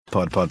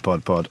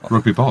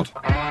Rugby pod.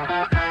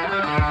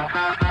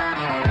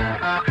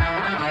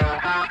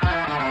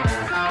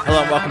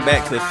 Hello and welcome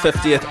back to the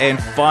 50th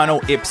and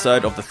final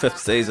episode of the 5th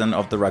season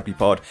of the Rugby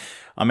Pod.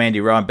 I'm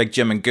Andy Ryan, Big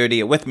Jim and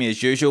Goody are with me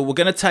as usual. We're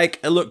going to take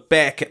a look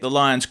back at the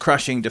Lions'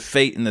 crushing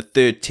defeat in the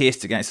third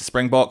test against the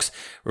Springboks,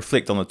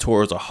 reflect on the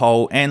tour as a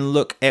whole, and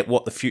look at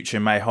what the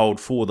future may hold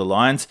for the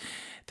Lions.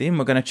 Then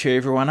we're going to cheer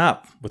everyone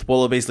up with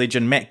Wallabies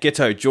legend Matt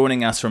Giteau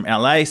joining us from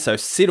LA, so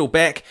settle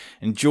back,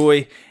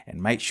 enjoy,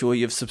 and make sure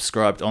you've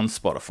subscribed on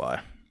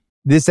Spotify.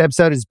 This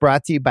episode is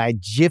brought to you by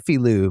Jiffy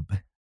Lube.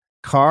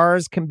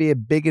 Cars can be a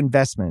big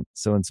investment,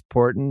 so it's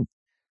important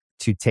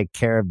to take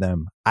care of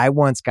them. I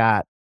once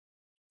got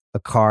a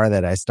car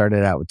that I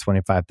started out with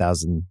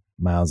 25,000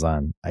 miles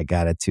on. I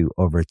got it to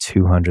over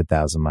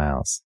 200,000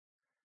 miles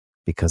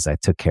because I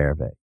took care of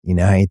it. You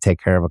know how you take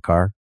care of a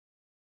car?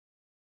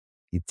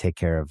 You take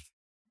care of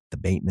the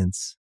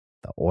maintenance,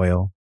 the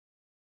oil,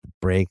 the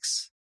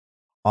brakes,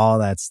 all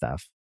that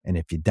stuff. And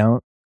if you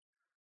don't,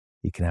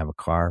 you can have a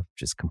car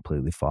just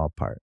completely fall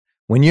apart.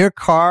 When your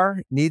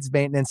car needs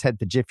maintenance, head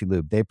to Jiffy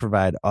Lube. They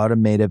provide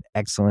automotive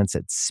excellence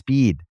at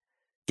speed.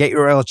 Get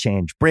your oil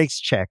change, brakes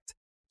checked,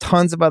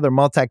 tons of other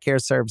multi-care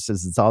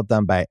services. It's all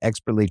done by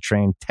expertly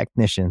trained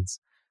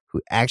technicians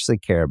who actually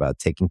care about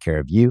taking care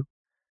of you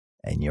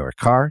and your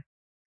car.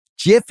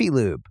 Jiffy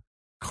Lube,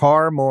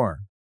 car more.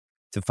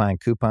 To find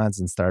coupons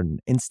and start an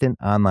instant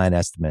online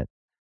estimate,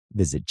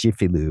 visit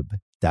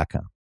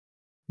jiffylube.com.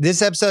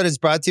 This episode is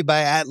brought to you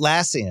by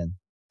Atlassian.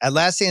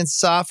 Atlassian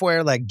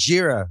software like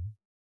Jira,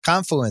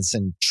 Confluence,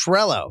 and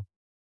Trello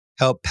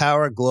help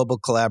power global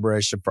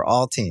collaboration for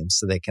all teams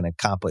so they can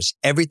accomplish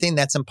everything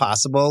that's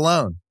impossible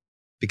alone.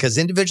 Because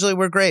individually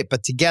we're great,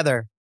 but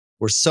together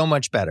we're so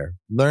much better.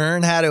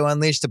 Learn how to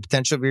unleash the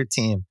potential of your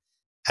team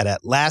at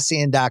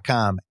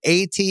Atlassian.com.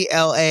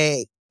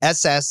 Atlassian.com.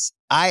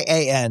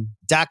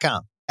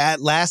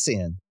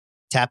 Atlassian.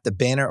 Tap the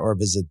banner or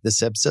visit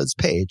this episode's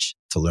page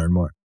to learn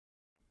more.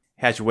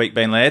 How's your week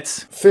been,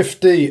 lads?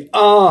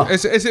 50R.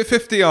 Is it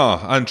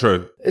 50R,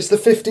 Andrew? It's the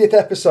 50th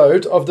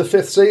episode of the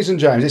 5th season,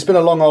 James. It's been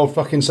a long old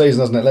fucking season,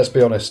 hasn't it? Let's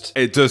be honest.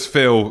 It does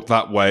feel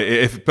that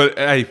way. But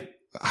hey,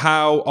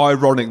 how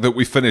ironic that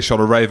we finish on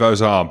a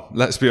Ravo's arm.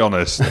 Let's be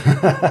honest.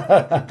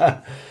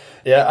 Yeah,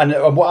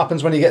 and what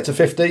happens when you get to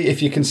 50?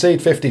 If you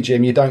concede 50,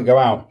 Jim, you don't go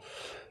out.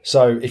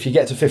 So if you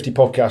get to 50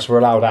 podcasts, we're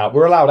allowed out.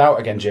 We're allowed out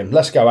again, Jim.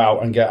 Let's go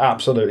out and get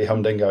absolutely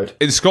humdingoed.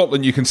 In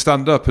Scotland, you can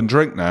stand up and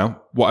drink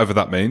now, whatever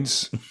that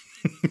means.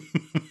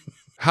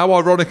 How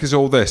ironic is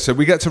all this? So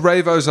we get to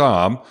Ravo's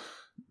arm.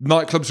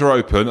 Nightclubs are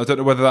open. I don't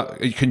know whether that...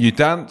 Can you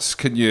dance?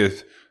 Can you...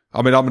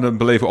 I mean, I'm an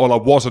unbelievable... Well, I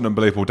was an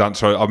unbelievable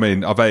dancer. I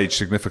mean, I've aged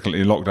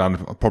significantly in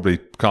lockdown. I probably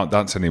can't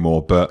dance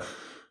anymore, but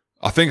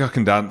I think I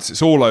can dance.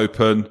 It's all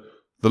open.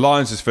 The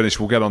Lions is finished.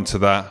 We'll get on to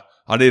that.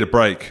 I need a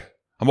break.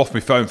 I'm off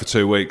my phone for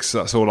 2 weeks.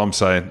 That's all I'm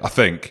saying. I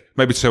think.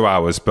 Maybe 2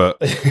 hours, but...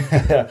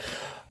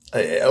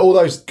 All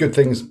those good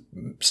things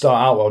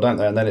start out well, don't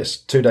they? And then it's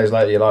 2 days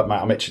later, you're like, mate,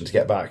 I'm itching to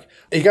get back.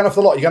 Are you going off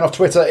the lot? You're going off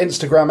Twitter,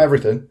 Instagram,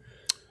 everything?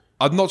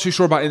 I'm not too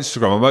sure about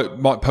Instagram. I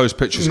might post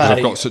pictures because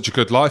I've got such a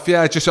good life.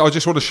 Yeah, I just want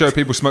to show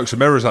people smokes and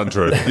mirrors,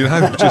 Andrew. You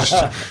know, just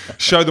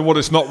show them what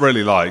it's not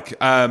really like.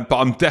 But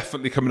I'm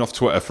definitely coming off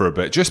Twitter for a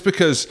bit. Just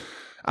because,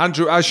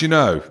 Andrew, as you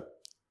know,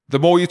 the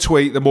more you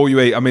tweet, the more you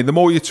eat. I mean, the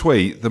more you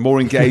tweet, the more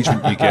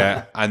engagement you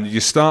get. And you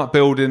start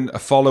building a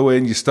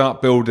following, you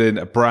start building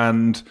a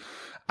brand,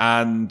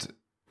 and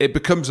it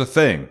becomes a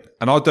thing.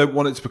 And I don't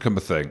want it to become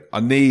a thing. I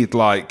need,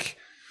 I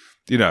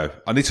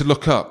need to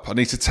look up. I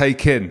need to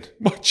take in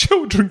my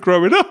children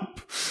growing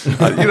up.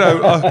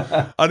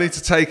 I need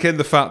to take in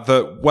the fact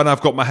that when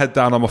I've got my head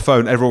down on my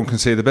phone, everyone can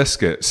see the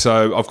biscuit.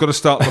 So I've got to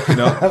start looking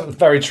up.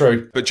 Very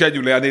true. But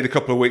genuinely, I need a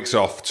couple of weeks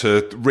off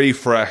to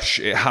refresh.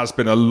 It has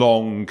been a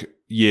long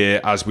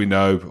year, as we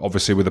know,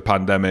 obviously with the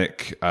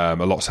pandemic. A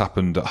lot's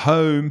happened at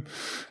home,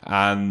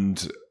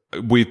 and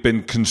we've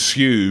been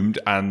consumed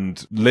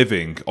and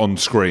living on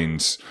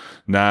screens.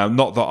 Now,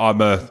 not that I'm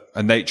a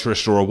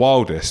naturist or a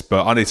wildist,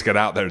 but I need to get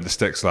out there in the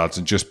sticks, lads,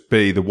 and just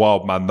be the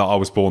wild man that I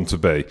was born to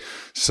be.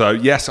 So,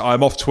 yes,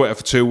 I'm off Twitter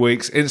for 2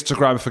 weeks.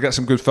 Instagram, if I get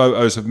some good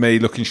photos of me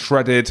looking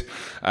shredded,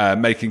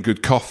 making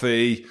good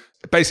coffee.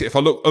 Basically, if I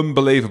look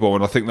unbelievable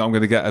and I think that I'm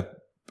going to get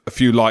a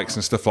few likes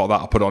and stuff like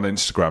that, I'll put it on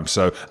Instagram.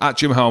 So, at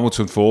Jim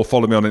Hamilton 4,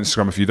 follow me on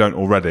Instagram if you don't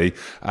already,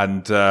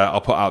 and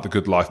I'll put out the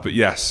good life. But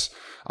yes,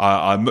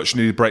 a much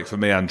needed break for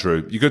me,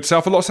 Andrew. You good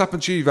self? A lot's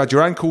happened to you. You've had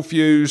your ankle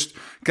fused,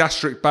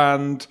 gastric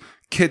band,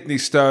 kidney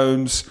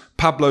stones.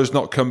 Pablo's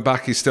not come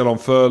back. He's still on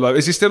furlough.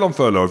 Is he still on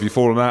furlough? Have you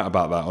fallen out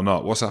about that or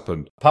not? What's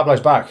happened?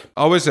 Pablo's back.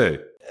 Oh, is he?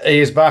 He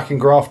is back and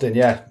grafting,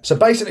 yeah. So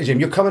basically, Jim,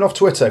 you're coming off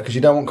Twitter because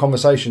you don't want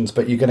conversations,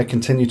 but you're going to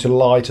continue to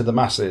lie to the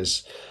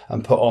masses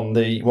and put on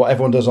what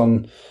everyone does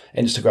on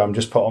Instagram,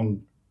 just put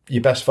on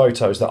your best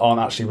photos that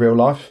aren't actually real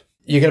life.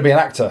 You're going to be an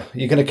actor.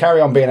 You're going to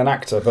carry on being an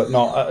actor, but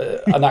not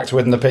an actor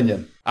with an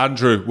opinion.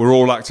 Andrew, we're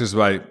all actors,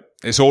 mate.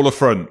 It's all a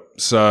front.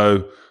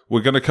 So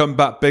we're going to come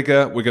back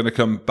bigger. We're going to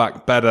come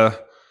back better.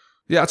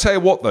 Yeah, I'll tell you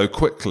what, though,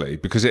 quickly,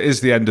 because it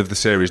is the end of the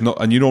series,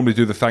 and you normally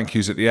do the thank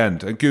yous at the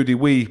end. And Goody,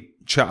 we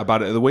chat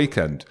about it at the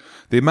weekend.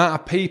 The amount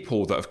of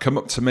people that have come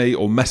up to me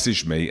or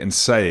messaged me and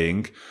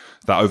saying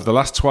that over the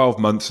last 12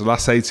 months, the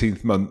last 18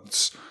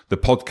 months, the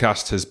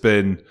podcast has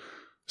been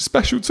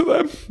special to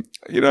them,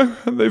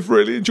 and they've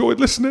really enjoyed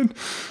listening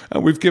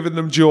and we've given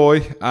them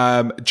joy.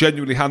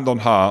 Genuinely, hand on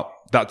heart,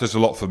 that does a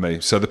lot for me.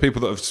 So the people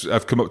that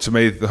have come up to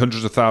me, the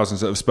hundreds of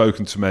thousands that have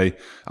spoken to me,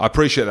 I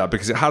appreciate that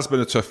because it has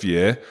been a tough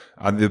year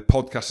and the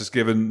podcast has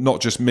given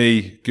not just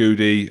me,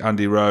 Goody,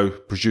 Andy Rowe,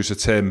 producer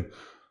Tim,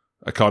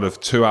 a kind of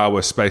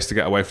 2-hour space to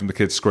get away from the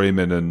kids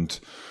screaming and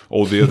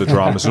all the other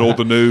dramas and all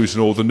the news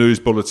and all the news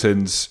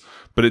bulletins.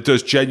 But it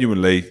does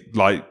genuinely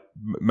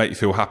make you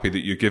feel happy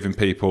that you're giving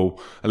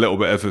people a little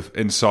bit of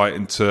insight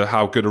into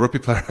how good a rugby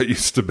player I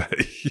used to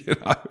be,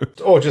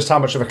 Or just how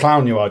much of a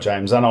clown you are,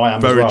 James, and I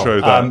am Very as well.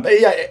 true, that.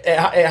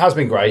 It has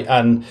been great,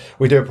 and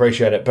we do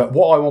appreciate it. But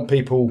what I want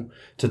people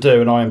to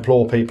do, and I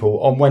implore people,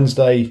 on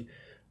Wednesday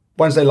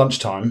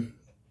lunchtime,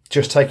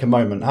 just take a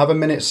moment, have a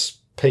minute's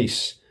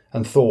peace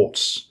and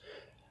thoughts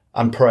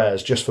and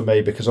prayers just for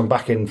me, because I'm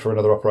back in for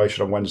another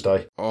operation on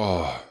Wednesday.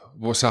 Oh,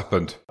 what's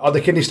happened?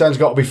 The kidney stone's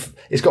got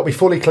to be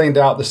fully cleaned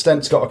out. The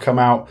stent's got to come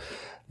out.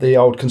 The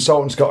old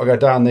consultant's got to go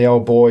down the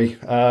old boy,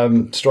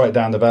 straight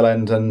down the bell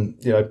end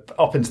and,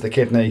 up into the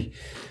kidney,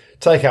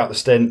 take out the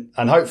stent,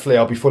 and hopefully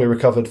I'll be fully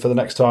recovered for the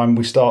next time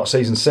we start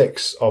season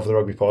 6 of the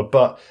Rugby Pod.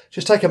 But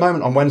just take a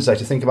moment on Wednesday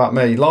to think about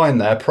me lying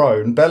there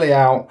prone, belly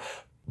out,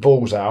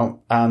 balls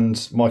out,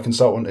 and my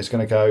consultant is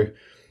going to go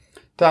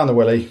down the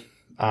willy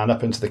and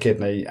up into the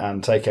kidney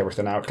and take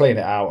everything out, clean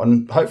it out,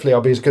 and hopefully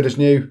I'll be as good as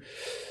new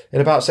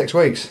in about 6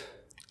 weeks.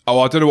 Oh,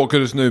 I don't know what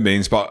good as new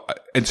means,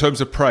 but in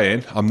terms of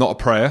praying, I'm not a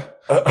prayer,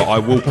 but I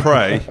will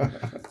pray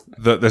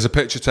that there's a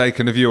picture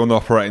taken of you on the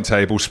operating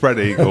table, spread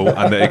eagle,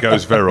 and that it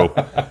goes viral.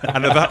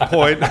 And at that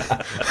point,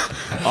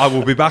 I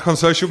will be back on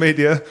social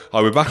media,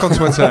 I will be back on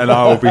Twitter, and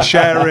I will be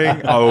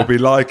sharing, I will be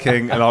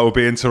liking, and I will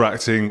be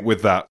interacting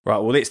with that. Right,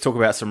 well, let's talk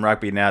about some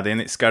rugby now then.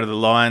 Let's go to the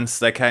Lions.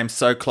 They came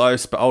so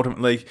close, but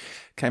ultimately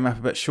came up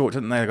a bit short,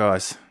 didn't they,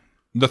 guys?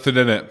 Nothing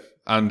in it,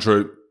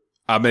 Andrew.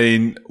 I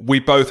mean, we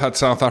both had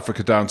South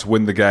Africa down to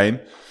win the game.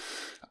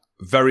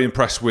 Very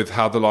impressed with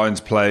how the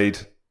Lions played.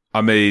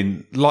 I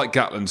mean, like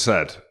Gatland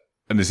said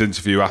in his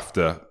interview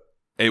after,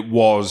 it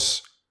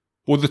was,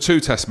 the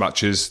 2 test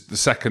matches, the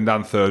second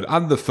and third,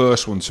 and the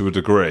first one to a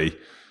degree,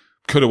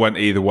 could have went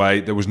either way.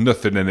 There was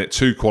nothing in it.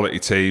 2 quality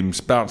teams,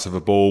 bounce of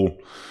a ball.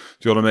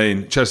 Do you know what I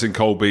mean? Cheslin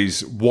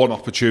Colby's one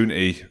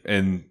opportunity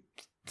in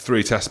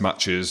 3 test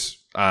matches,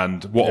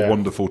 and what a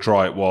wonderful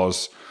try it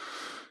was.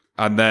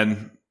 And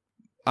then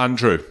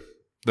Andrew,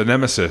 the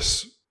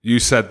nemesis, you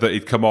said that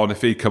he'd come on.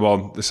 If he'd come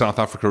on, the South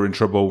Africa are in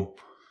trouble.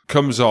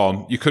 Comes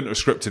on, you couldn't have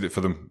scripted it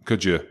for them,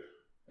 could you?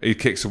 He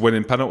kicks a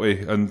winning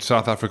penalty and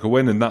South Africa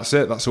win, and that's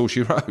it. That's all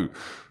she wrote.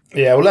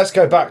 Yeah, well, let's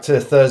go back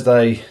to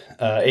Thursday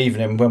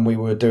evening when we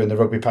were doing the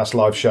Rugby Pass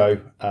live show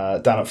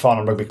down at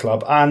Farnham Rugby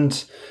Club.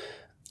 And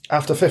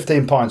after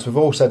 15 pints, we've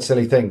all said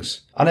silly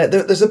things. And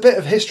there's a bit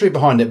of history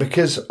behind it,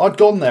 because I'd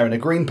gone there in a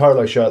green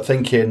polo shirt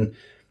thinking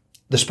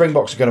the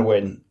Springboks are going to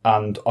win,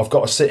 and I've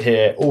got to sit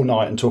here all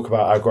night and talk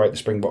about how great the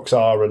Springboks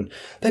are. And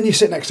then you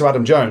sit next to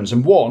Adam Jones,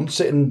 and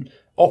sitting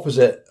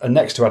opposite and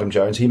next to Adam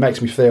Jones, he makes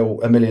me feel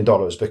 $1 million,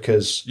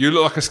 because you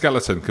look like a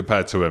skeleton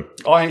compared to him.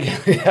 I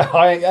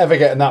ain't ever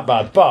getting that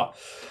bad. But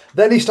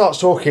then he starts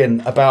talking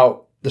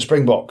about the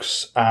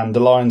Springboks and the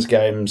Lions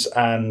games,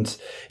 and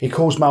he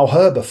calls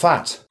Malherbe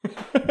fat.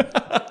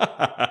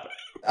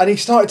 And he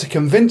started to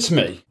convince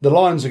me the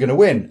Lions are going to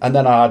win. And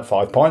then I had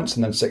 5 pints,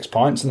 and then 6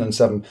 pints, and then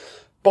 7.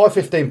 By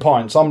 15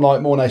 pints, I'm like,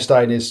 Mornay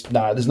Stain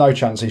there's no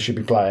chance he should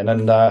be playing.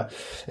 And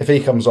if he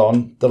comes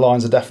on, the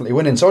Lions are definitely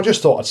winning. So I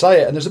just thought I'd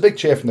say it. And there's a big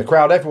cheer from the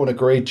crowd. Everyone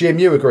agreed. Jim,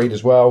 you agreed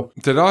as well.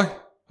 Did I?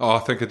 Oh, I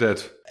think I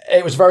did.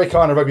 It was very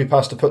kind of Rugby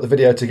Pass to put the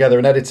video together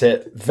and edit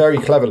it very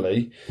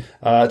cleverly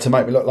to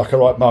make me look like a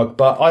right mug.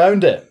 But I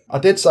owned it. I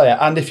did say it.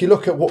 And if you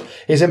look at what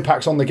his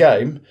impacts on the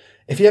game,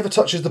 if he ever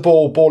touches the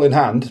ball in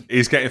hand...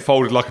 He's getting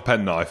folded like a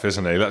penknife,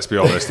 isn't he? Let's be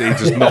honest. He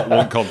does not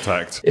want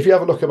contact. If you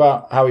have a look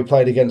about how he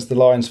played against the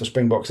Lions for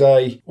Springboks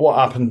A, what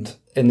happened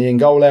in the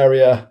in-goal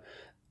area,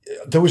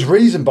 there was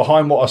reason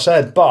behind what I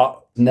said,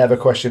 but never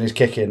question his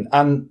kicking.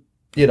 And,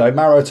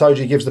 Maro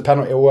Itoje gives the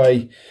penalty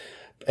away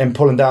in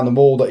pulling down the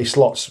maul that he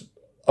slots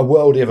a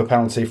worldie of a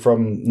penalty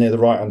from near the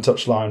right-hand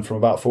touchline from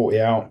about 40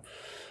 out.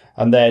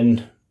 And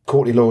then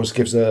Courtney Laws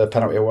gives a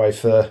penalty away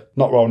for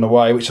not rolling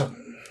away, which...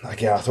 I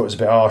thought it was a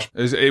bit harsh.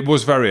 It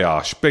was very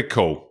harsh. Big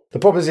call. The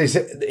problem is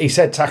he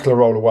said tackle or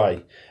roll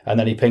away, and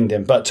then he pinged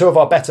him. But 2 of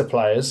our better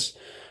players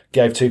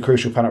gave 2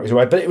 crucial penalties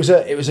away. But it was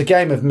a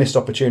game of missed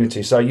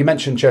opportunity. So you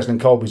mentioned Cheslin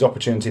Colby's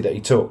opportunity that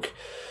he took.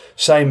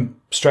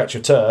 Same stretch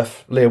of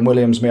turf. Liam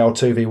Williams, me old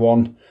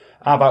 2v1.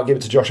 How about give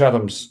it to Josh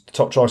Adams, the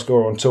top try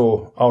scorer on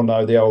tour? Oh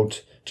no, the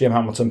old Jim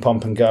Hamilton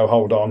pump and go,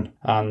 hold on.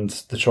 And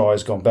the try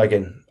has gone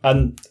begging.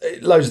 And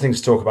loads of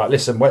things to talk about.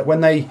 Listen,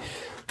 when they...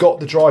 got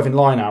the driving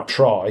line out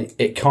try,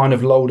 it kind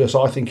of lulled us,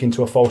 I think,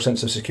 into a false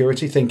sense of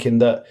security, thinking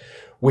that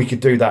we could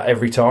do that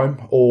every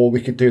time, or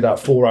we could do that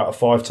 4 out of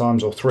 5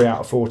 times or 3 out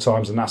of 4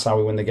 times, and that's how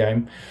we win the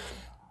game.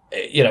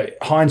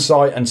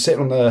 hindsight and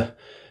sitting on the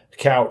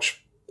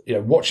couch,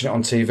 watching it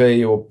on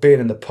TV or being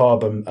in the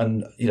pub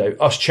and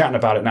us chatting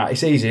about it now,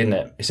 it's easy, isn't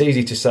it? It's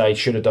easy to say,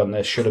 should have done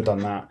this, should have done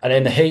that. And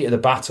in the heat of the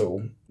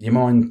battle, your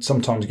mind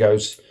sometimes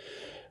goes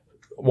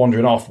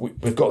wandering off.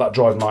 We've got that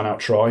driving line out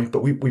try, but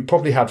we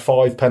probably had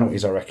 5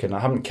 penalties, I reckon. I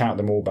haven't counted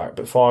them all back,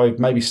 but 5,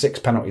 maybe 6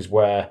 penalties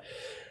where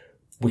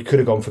we could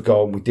have gone for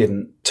goal and we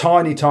didn't.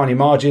 Tiny, tiny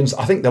margins.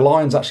 I think the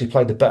Lions actually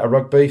played the better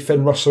rugby.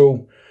 Finn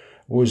Russell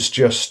was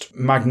just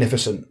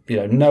magnificent.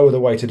 No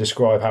other way to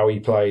describe how he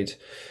played.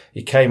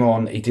 He came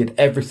on, he did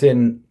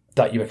everything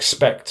that you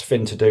expect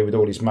Finn to do with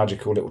all his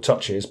magical little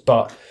touches,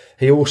 but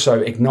he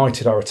also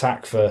ignited our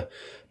attack for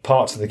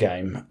parts of the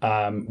game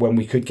when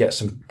we could get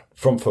some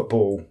front foot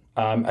ball.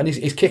 And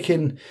he's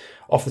kicking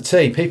off the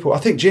tee. I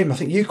think, Jim,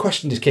 you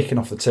questioned his kicking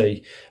off the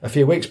tee a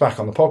few weeks back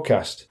on the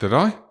podcast. Did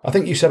I? I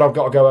think you said I've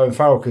got to go Owen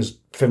Farrell because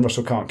Finn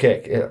Russell can't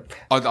kick. Yeah.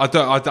 I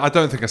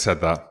don't think I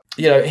said that.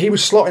 He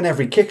was slotting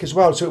every kick as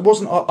well. So it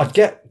wasn't, I'd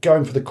get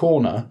going for the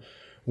corner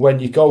when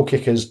your goal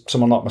kicker's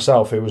someone like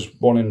myself who was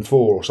 1 in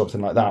 4 or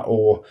something like that.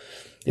 Or,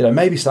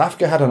 maybe South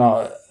Africa had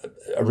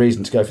a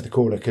reason to go for the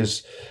corner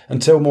because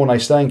until Mornay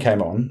Steyn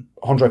came on,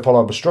 Andre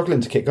Pollard was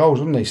struggling to kick goals,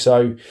 wasn't he?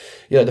 So,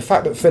 the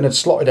fact that Finn had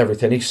slotted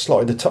everything, he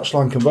slotted the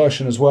touchline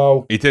conversion as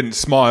well. He didn't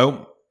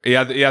smile. He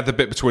had the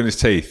bit between his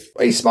teeth.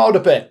 He smiled a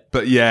bit.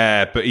 But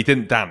he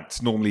didn't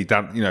dance. Normally,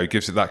 he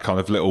gives it that kind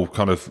of little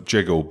kind of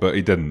jiggle, but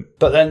he didn't.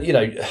 But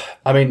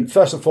then,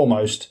 first and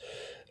foremost,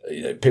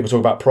 people talk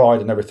about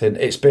pride and everything.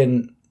 It's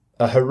been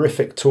a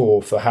horrific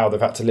tour for how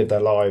they've had to live their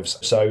lives.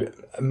 So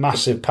a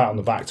massive pat on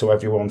the back to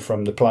everyone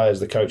from the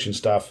players, the coaching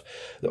staff,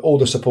 all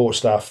the support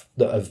staff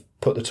that have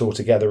put the tour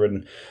together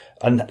and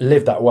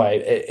lived that way.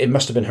 It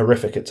must have been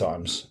horrific at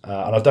times.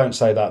 And I don't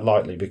say that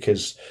lightly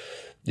because,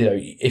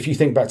 if you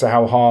think back to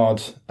how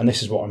hard, and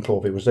this is what I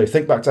implore people to do,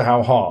 think back to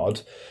how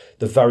hard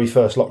the very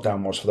first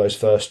lockdown was for those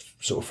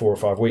first sort of 4 or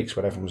 5 weeks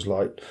when everyone was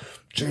like,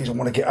 geez, I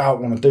want to get out,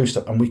 I want to do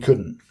stuff. And we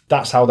couldn't.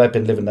 That's how they've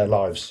been living their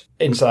lives.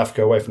 In South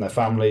Africa, away from their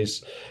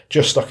families,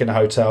 just stuck in a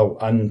hotel.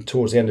 And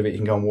towards the end of it, you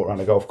can go and walk around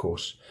a golf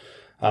course.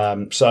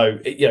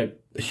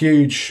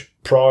 Huge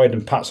pride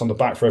and pats on the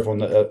back for everyone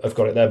that have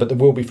got it there. But there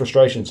will be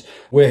frustrations.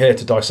 We're here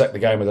to dissect the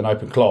game with an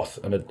open cloth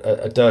and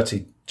a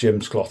dirty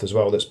Jim's cloth as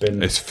well.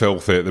 It's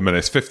filthy at the minute.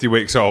 It's 50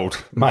 weeks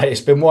old. Mate, it's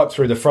been wiped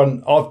through the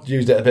front. I've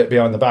used it a bit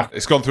behind the back.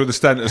 It's gone through the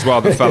stent as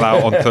well that fell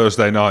out on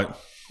Thursday night.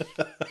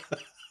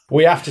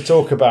 We have to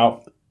talk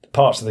about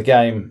parts of the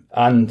game,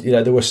 and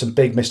there were some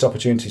big missed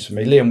opportunities for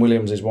me. Liam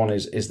Williams is one,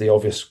 is the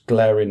obvious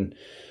glaring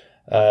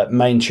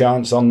main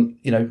chance on,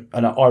 and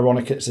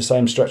ironic, it's the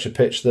same stretch of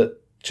pitch that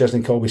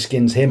Cheslin Colby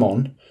skins him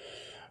on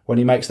when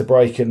he makes the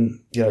break,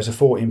 and it's a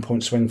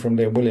 14-point swing from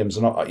Liam Williams.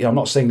 And I'm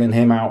not singling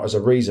him out as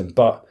a reason,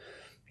 but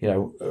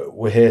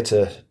we're here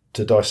to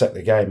dissect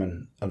the game,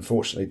 and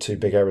unfortunately 2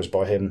 big errors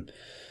by him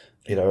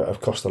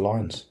have cost the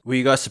Lions. Were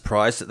you guys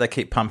surprised that they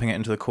keep pumping it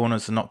into the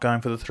corners and not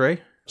going for the 3?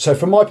 So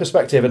from my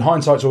perspective, and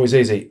hindsight's always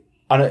easy,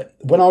 and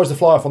when I was the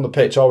fly-off on the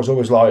pitch, I was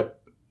always like,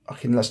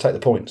 okay, let's take the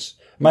points.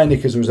 Mainly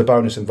because there was a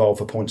bonus involved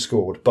for points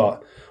scored,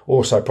 but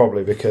also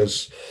probably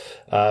because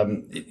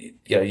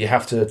you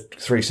have to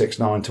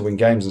 3-6-9 to win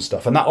games and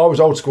stuff. And that I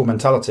was old school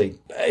mentality.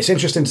 It's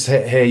interesting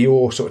to hear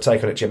your sort of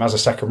take on it, Jim, as a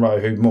second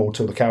row who mauled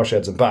till the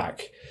cowsheds and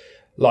back.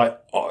 Like,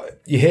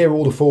 you hear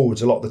all the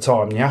forwards a lot of the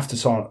time, and you have to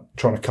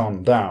try to calm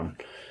them down.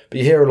 But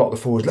you hear a lot of the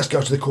forwards, let's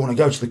go to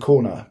the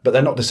corner. But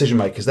they're not decision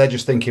makers. They're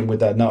just thinking with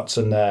their nuts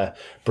and their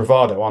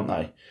bravado, aren't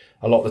they?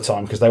 A lot of the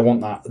time, because they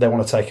want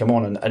to take them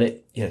on. And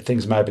it,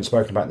 things may have been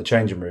spoken about in the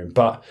changing room.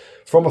 But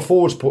from a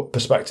forwards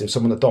perspective,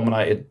 someone that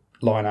dominated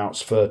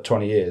line-outs for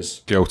 20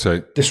 years.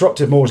 Guilty.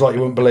 Disrupted mauls like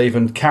you wouldn't believe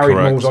and carried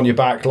mauls on your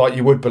back like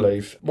you would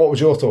believe. What was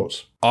your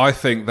thoughts? I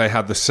think they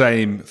had the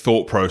same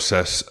thought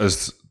process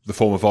as the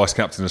former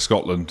vice-captain of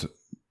Scotland,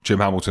 Jim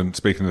Hamilton,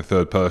 speaking in the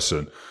third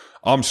person.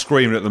 I'm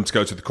screaming at them to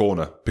go to the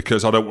corner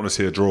because I don't want to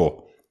see a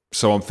draw.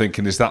 So I'm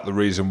thinking, is that the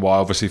reason why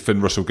obviously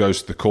Finn Russell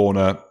goes to the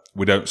corner,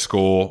 we don't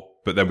score,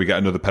 but then we get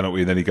another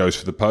penalty and then he goes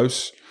for the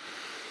post?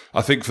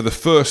 I think for the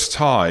first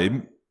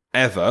time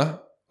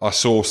ever, I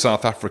saw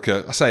South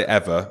Africa, I say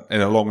ever,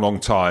 in a long, long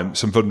time,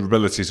 some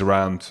vulnerabilities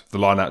around the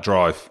line-out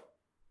drive.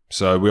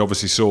 So we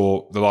obviously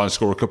saw the Lions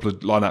score a couple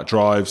of line-out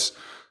drives.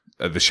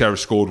 The Sheriff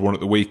scored one at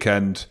the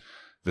weekend.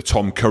 The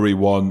Tom Curry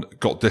one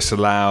got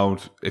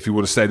disallowed. If he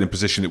would have stayed in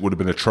position, it would have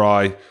been a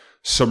try.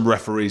 Some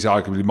referees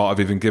arguably might have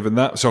even given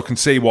that. So I can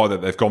see why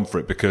that they've gone for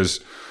it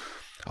because,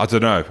 I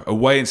don't know,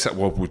 away in it's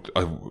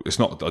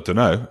not, I don't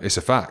know, it's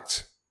a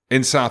fact.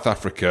 In South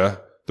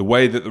Africa, the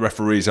way that the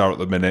referees are at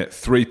the minute,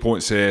 3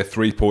 points here,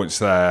 3 points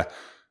there,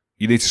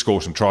 you need to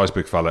score some tries,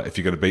 big fella, if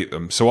you're going to beat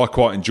them. So I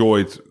quite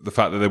enjoyed the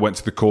fact that they went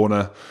to the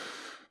corner.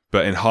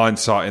 But in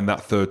hindsight, in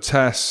that third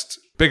test,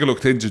 Bigger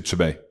looked injured to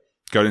me.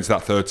 Going into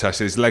that third test,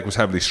 his leg was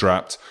heavily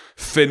strapped.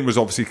 Finn was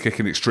obviously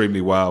kicking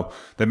extremely well.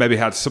 They maybe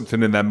had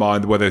something in their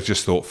mind where they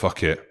just thought,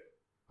 fuck it.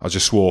 I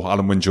just swore.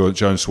 Alan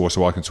Wynne-Jones swore,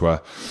 so I can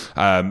swear.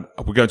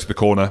 We're going to the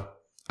corner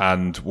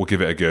and we'll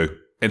give it a go.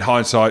 In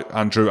hindsight,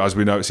 Andrew, as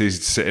we know, it's easy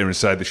to sit here and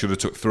say they should have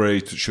took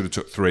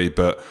three,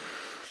 but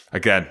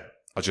again,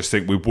 I just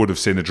think we would have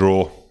seen a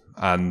draw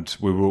and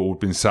we would all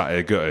been sat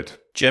here gutted.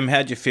 Jim, how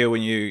did you feel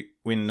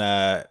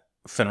when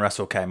Finn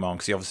Russell came on?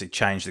 Because he obviously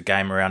changed the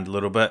game around a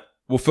little bit.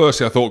 Well,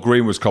 firstly, I thought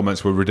Greenwood's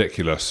comments were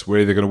ridiculous. We're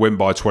either going to win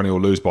by 20 or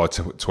lose by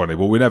 20.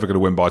 Well, we're never going to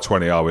win by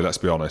 20, are we? Let's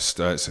be honest.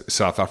 It's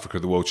South Africa,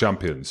 the world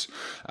champions.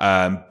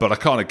 But I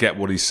kind of get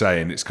what he's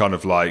saying. It's kind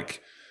of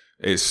like,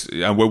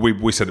 and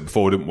we said it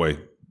before, didn't we?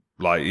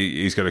 Like,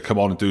 he's going to come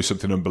on and do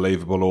something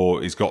unbelievable,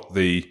 or he's got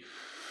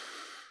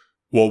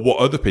what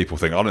other people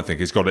think. I don't think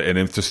he's got it in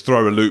him to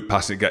throw a loop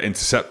pass and get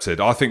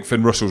intercepted. I think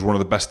Finn Russell's one of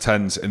the best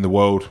 10s in the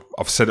world.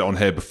 I've said it on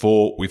here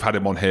before. We've had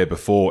him on here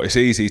before. It's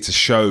easy to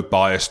show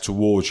bias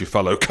towards your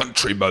fellow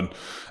countrymen.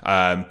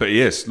 But he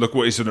is. Look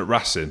what he's done at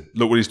Racing.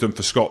 Look what he's done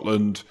for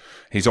Scotland.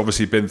 He's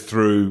obviously been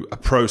through a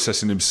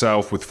process in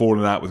himself with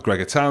falling out with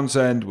Gregor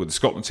Townsend, with the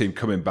Scotland team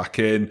coming back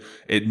in,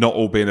 it not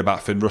all being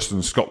about Finn Russell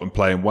and Scotland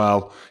playing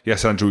well.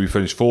 Yes, Andrew, we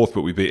finished 4th,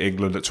 but we beat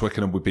England at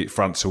Twickenham, we beat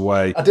France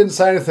away. I didn't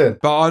say anything.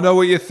 But I know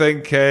what you're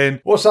thinking.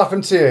 What's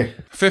happened to you?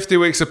 50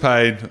 weeks of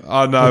pain.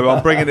 I know,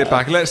 I'm bringing it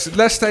back.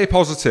 Let's stay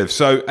positive.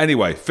 So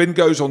anyway, Finn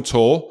goes on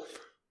tour.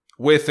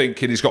 We're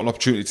thinking he's got an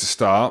opportunity to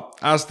start.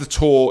 As the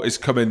tour is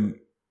coming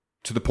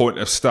to the point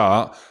of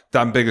start,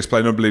 Dan Biggar's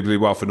playing unbelievably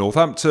well for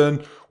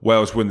Northampton.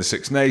 Wales win the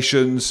Six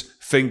Nations.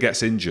 Finn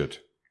gets injured,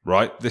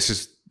 right? This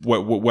is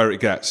where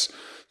it gets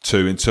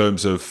to in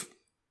terms of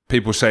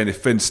people saying if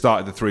Finn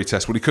started the 3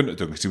 tests, well, he couldn't have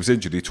done because he was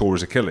injured. He tore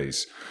his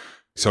Achilles.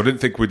 So I didn't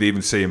think we'd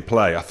even see him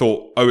play. I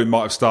thought Owen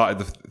might have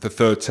started the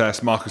 3rd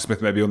test, Marcus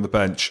Smith maybe on the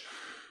bench.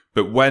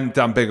 But when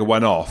Dan Biggar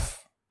went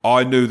off,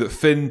 I knew that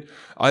Finn,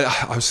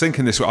 I was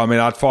thinking this, I mean,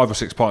 I had 5 or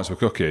 6 pints of a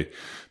cookie,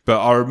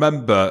 but I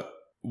remember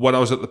when I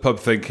was at the pub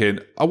thinking,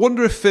 I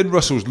wonder if Finn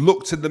Russell's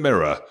looked in the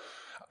mirror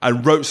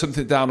and wrote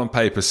something down on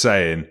paper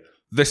saying,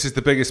 this is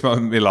the biggest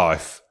moment of my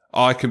life.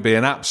 I can be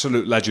an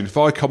absolute legend. If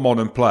I come on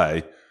and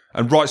play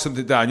and write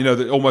something down, you know,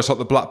 that almost like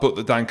the black book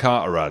that Dan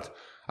Carter had.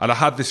 And I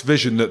had this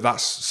vision that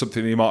that's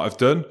something he might have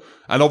done.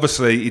 And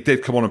obviously he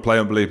did come on and play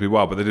unbelievably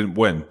well, but they didn't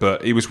win.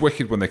 But he was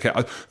wicked when they came.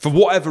 For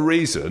whatever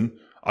reason,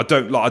 I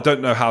don't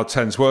know how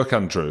 10s work,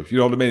 Andrew. You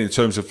know what I mean? In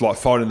terms of like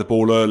firing the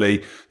ball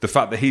early, the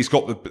fact that he's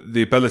got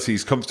the ability,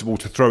 he's comfortable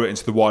to throw it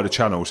into the wider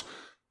channels.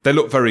 They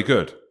look very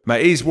good.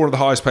 Mate, he's one of the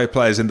highest paid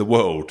players in the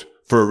world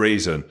for a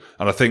reason.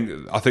 And I think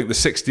the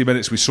 60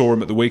 minutes we saw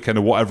him at the weekend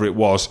or whatever it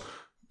was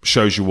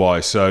shows you why.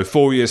 So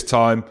 4 years'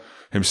 time,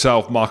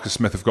 himself, Marcus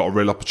Smith have got a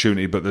real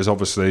opportunity, but there's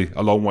obviously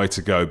a long way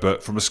to go.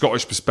 But from a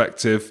Scottish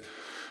perspective,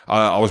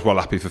 I was well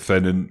happy for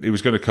Finn, and he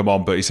was going to come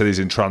on, but he said he's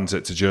in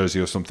transit to Jersey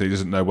or something. He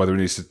doesn't know whether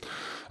he needs to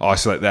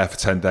isolate there for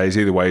 10 days.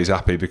 Either way, he's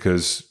happy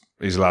because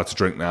he's allowed to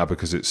drink now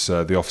because it's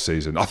the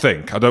off-season. I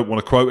think. I don't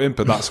want to quote him,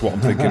 but that's what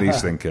I'm thinking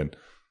he's thinking.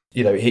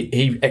 You know,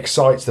 he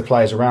excites the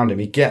players around him.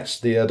 He gets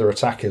the other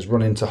attackers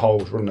run into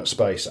holes, run at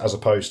space, as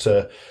opposed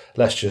to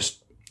let's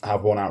just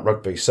have one out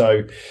rugby.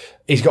 So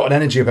he's got an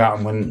energy about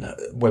him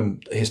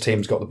when his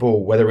team's got the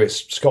ball, whether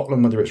it's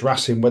Scotland, whether it's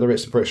Racing, whether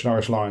it's the British and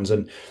Irish Lions,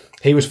 and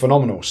he was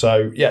phenomenal.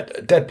 So yeah,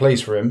 dead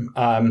pleased for him.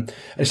 And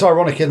it's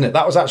ironic, isn't it?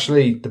 That was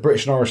actually the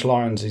British and Irish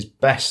Lions'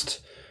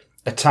 best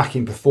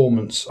attacking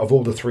performance of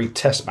all the 3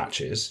 test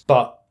matches,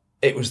 but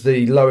it was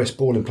the lowest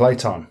ball in play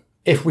time.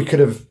 If we could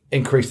have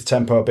increased the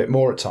tempo a bit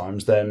more at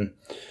times, then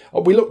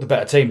we looked the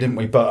better team, didn't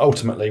we? But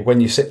ultimately,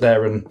 when you sit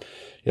there and,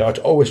 you know, I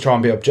always try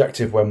and be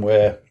objective when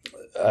we're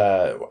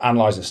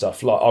analysing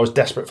stuff. Like, I was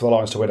desperate for the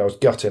Lions to win. I was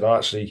gutted. I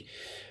actually,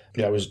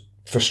 you know, was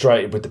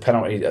frustrated with the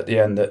penalty at the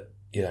end that,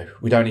 you know,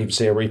 we don't even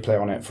see a replay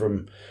on it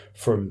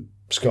from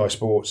Sky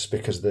Sports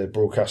because of the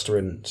broadcaster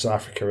in South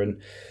Africa.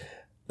 And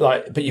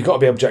but you've got to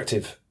be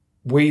objective.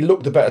 We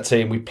looked the better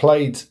team. We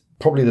played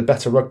probably the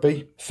better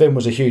rugby. Finn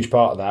was a huge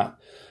part of that.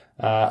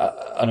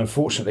 And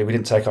unfortunately, we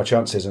didn't take our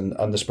chances.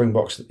 And the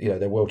Springboks, you know,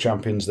 they're world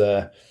champions.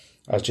 They're,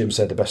 as Jim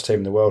said, the best team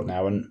in the world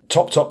now. And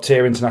top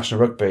tier international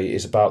rugby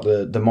is about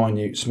the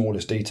minute,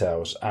 smallest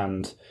details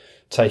and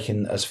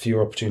taking as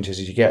few opportunities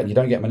as you get. And you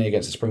don't get many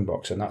against the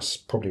Springboks. And that's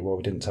probably why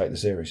we didn't take the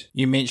series.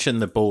 You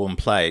mentioned the ball in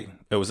play.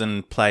 It was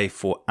in play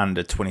for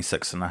under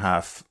 26 and a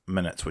half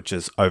minutes, which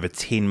is over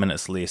 10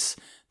 minutes less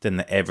than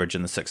the average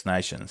in the Six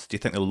Nations. Do you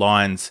think the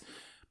Lions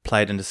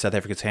played into South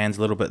Africa's hands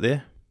a little bit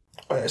there?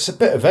 It's a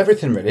bit of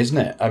everything, really, isn't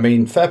it? I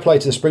mean, fair play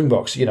to the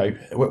Springboks. You know,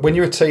 when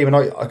you're a team, and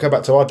I go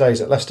back to our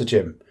days at Leicester,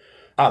 Jim.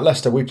 At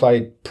Leicester, we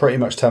played pretty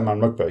much 10-man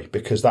rugby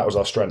because that was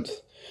our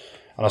strength.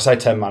 And I say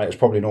 10-man, it was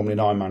probably normally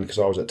 9-man because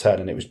I was at 10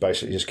 and it was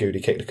basically just Goody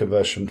kicked the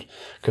conversion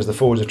because the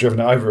forwards had driven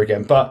it over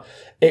again. But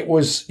it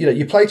was, you know,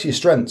 you play to your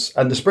strengths,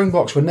 and the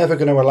Springboks were never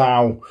going to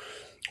allow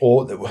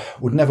or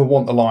would never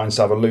want the Lions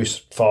to have a loose,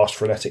 fast,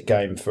 frenetic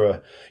game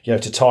for, you know,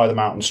 to tire them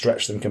out and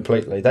stretch them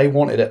completely. They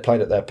wanted it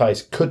played at their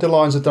pace. Could the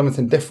Lions have done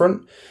anything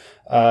different?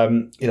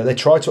 You know, they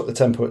tried to up the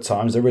tempo at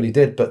times, they really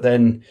did, but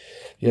then,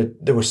 you know,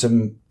 there were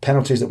some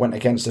penalties that went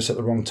against us at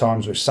the wrong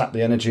times, which sapped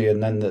the energy,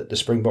 and then the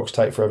Springboks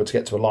take forever to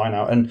get to a line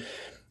out. And,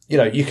 you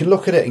know, you can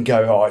look at it and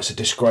go, oh, it's a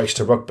disgrace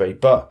to rugby,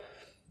 but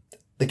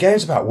the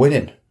game's about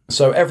winning.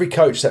 So every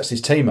coach sets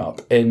his team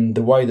up in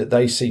the way that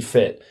they see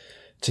fit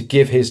to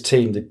give his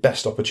team the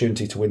best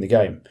opportunity to win the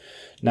game.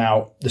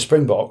 Now, the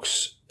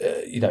Springboks,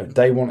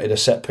 they wanted a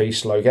set-piece,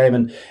 slow game.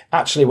 And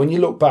actually, when you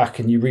look back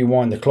and you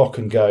rewind the clock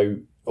and go,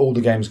 all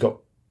the games got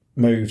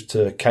moved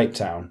to Cape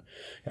Town.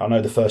 I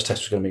know the first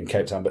test was going to be in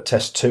Cape Town, but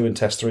Test 2 and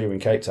Test 3 were in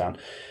Cape Town.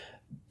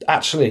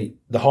 Actually,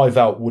 the high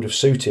veld would have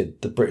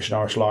suited the British and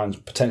Irish Lions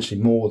potentially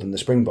more than the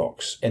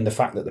Springboks, in the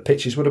fact that the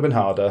pitches would have been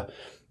harder.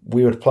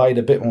 We would have played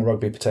a bit more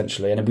rugby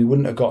potentially, and we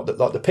wouldn't have got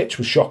the pitch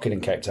was shocking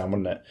in Cape Town,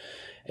 wasn't it?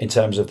 In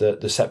terms of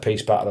the set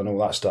piece battle and all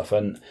that stuff.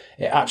 And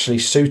it actually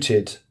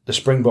suited the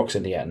Springboks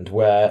in the end,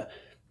 where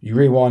you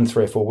rewind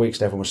 3 or 4 weeks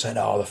and everyone was saying,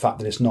 the fact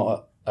that it's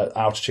not at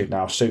altitude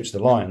now suits the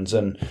Lions.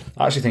 And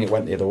I actually think it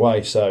went the other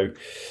way. So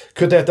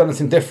could they have done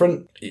anything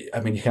different? I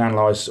mean, you can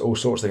analyse all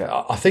sorts of things.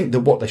 I think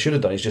that what they should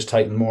have done is just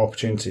taken more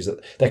opportunities.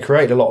 That they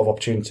created a lot of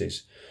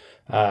opportunities.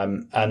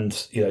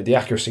 And the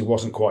accuracy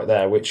wasn't quite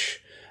there,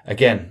 which,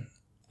 again,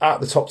 at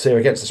the top tier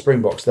against the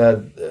Springboks, they're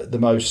the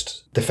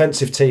most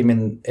defensive team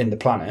in the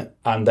planet,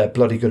 and they're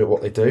bloody good at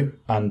what they do.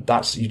 And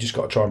you just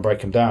got to try and break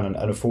them down. And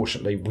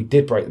unfortunately, we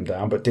did break them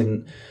down, but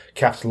didn't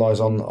capitalise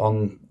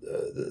on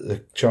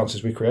the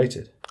chances we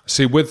created.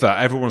 See, with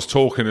that, everyone's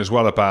talking as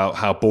well about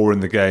how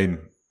boring the games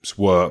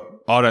were.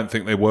 I don't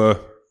think they were.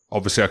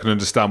 Obviously, I can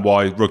understand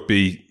why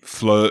rugby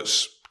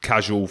flirts,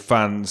 casual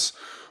fans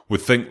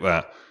would think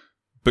that.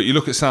 But you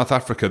look at South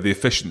Africa, the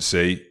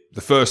efficiency,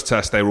 the first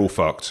test, they were all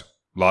fucked.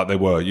 Like they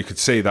were. You could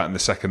see that in the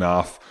second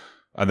half,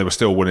 and they were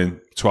still winning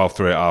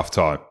 12-3 at half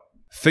time.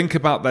 Think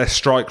about their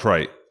strike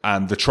rate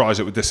and the tries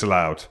that were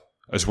disallowed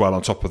as well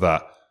on top of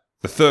that.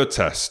 The third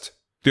test,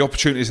 the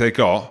opportunities they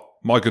got,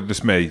 my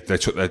goodness me, they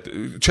took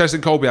their... Ches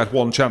and Colby had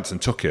one chance and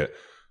took it.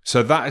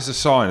 So that is a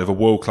sign of a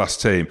world-class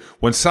team.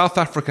 When South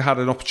Africa had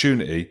an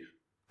opportunity,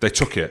 they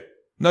took it.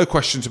 No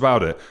questions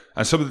about it.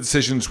 And some of the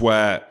decisions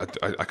where,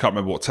 I can't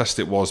remember what test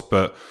it was,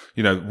 but,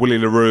 Willie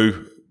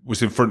LaRue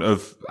was in front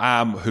of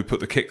Am, who put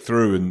the kick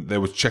through, and they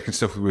were checking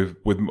stuff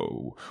with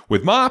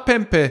Ma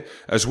Pempe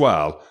as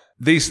well.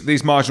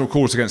 These marginal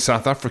calls against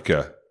South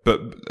Africa,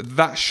 but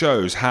that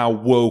shows how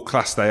world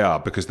class they are,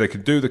 because they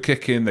can do the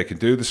kick in, they can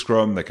do the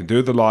scrum, they can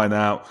do the line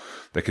out,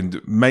 they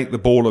can make the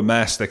ball a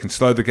mess, they can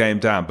slow the game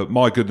down. But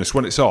my goodness,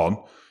 when it's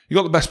on, you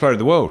got the best player in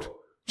the world,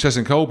 Ches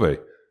and Colby.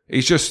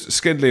 He's just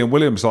skinned Liam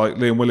Williams like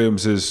Liam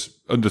Williams is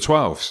under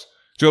 12s.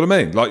 Do you know what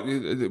I mean?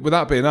 Like,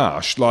 without being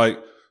harsh, like,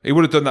 he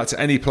would have done that to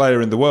any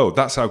player in the world.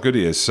 That's how good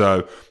he is.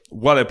 So,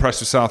 well impressed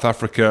with South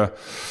Africa.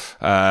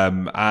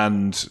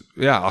 And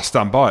yeah, I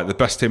stand by it. The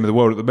best team in the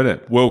world at the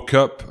minute. World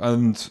Cup,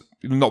 and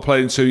not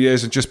played in 2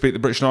 years and just beat the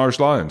British and Irish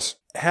Lions.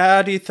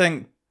 How do you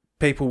think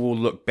people will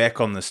look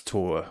back on this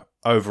tour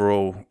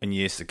overall in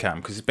years to come?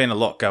 Because there's been a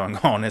lot going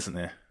on, isn't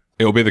there?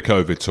 It'll be the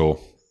COVID tour,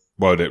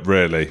 won't it,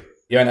 really?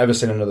 You ain't ever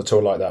seen another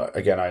tour like that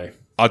again, are you?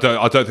 I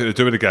don't think they'd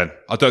do it again.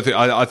 I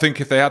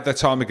think if they had their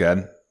time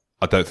again,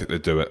 I don't think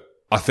they'd do it.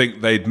 I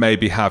think they'd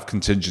maybe have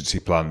contingency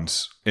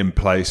plans in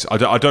place.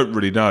 I don't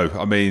really know.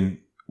 I mean,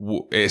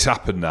 it's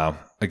happened now.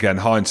 Again,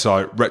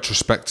 hindsight,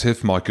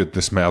 retrospective. My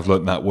goodness me, I've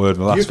learnt that word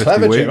in the last 50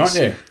 clever, weeks. Jim, aren't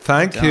you?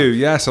 Thank you.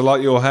 Yes, I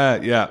like your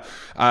hair. Yeah.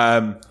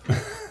 I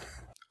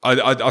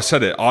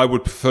said it. I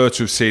would prefer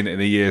to have seen it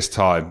in a year's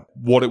time.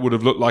 What it would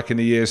have looked like in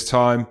a year's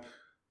time,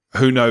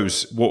 who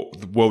knows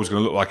what the world was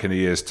going to look like in a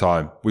year's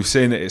time. We've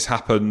seen it. It's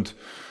happened.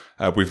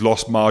 We've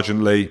lost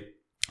marginally.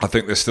 I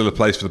think there's still a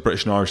place for the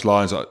British and Irish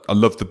Lions. I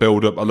love the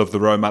build-up. I love the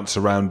romance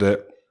around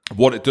it.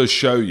 What it does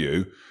show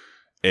you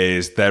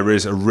is there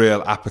is a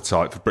real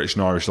appetite for British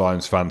and Irish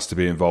Lions fans to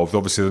be involved.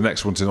 Obviously, the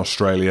next one's in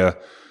Australia.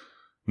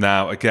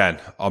 Now, again,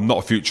 I'm not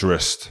a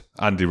futurist,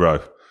 Andy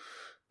Rowe,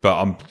 but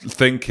I'm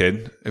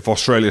thinking if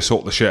Australia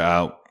sort the shit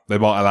out, they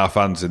might allow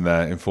fans in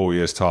there in 4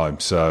 years' time.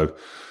 So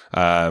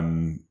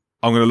I'm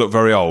going to look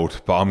very old,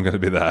 but I'm going to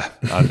be there,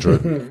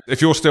 Andrew.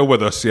 If you're still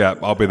with us, yeah,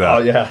 I'll be there. Oh,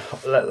 yeah.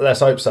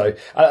 Let's hope so.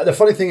 The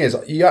funny thing is,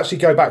 you actually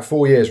go back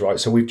 4 years, right?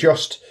 So we've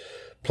just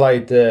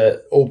played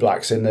the All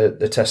Blacks in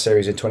the Test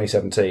Series in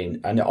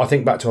 2017. And I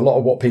think back to a lot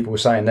of what people were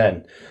saying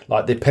then,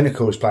 like the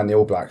pinnacle was playing the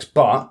All Blacks.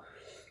 But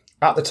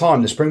at the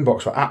time, the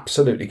Springboks were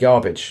absolutely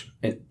garbage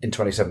in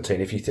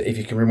 2017, if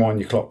you can rewind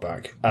your clock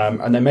back.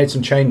 And they made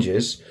some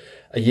changes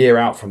a year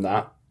out from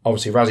that.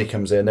 Obviously, Razzie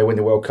comes in, they win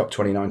the World Cup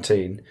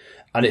 2019.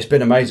 And it's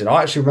been amazing.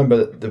 I actually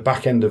remember the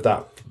back end of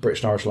that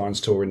British and Irish Lions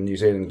tour in New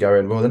Zealand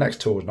going, well, the next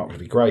tour is not going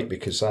to be great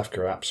because South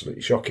Africa are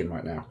absolutely shocking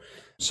right now.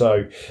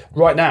 So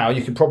right now,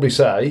 you could probably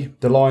say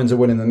the Lions are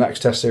winning the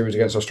next Test Series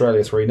against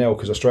Australia 3-0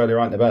 because Australia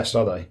aren't the best,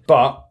 are they?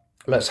 But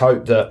let's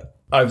hope that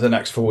over the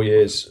next 4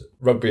 years,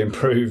 rugby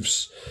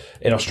improves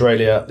in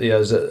Australia.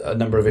 There's a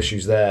number of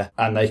issues there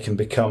and they can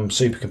become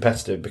super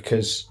competitive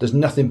because there's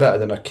nothing better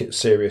than a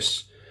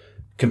serious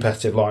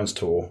competitive Lions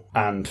tour,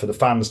 and for the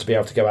fans to be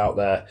able to go out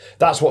there,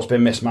 that's what's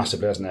been missed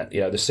massively, hasn't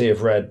it? The sea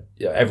of red,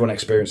 everyone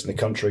experienced in the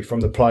country, from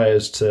the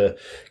players to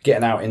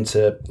getting out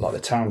into like the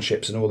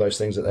townships and all those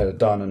things that they've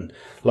done, and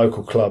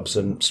local clubs,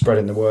 and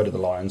spreading the word of the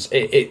Lions.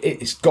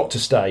 It's got to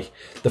stay.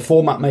 The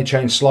format may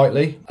change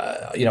slightly.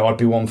 I'd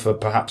be one for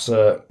perhaps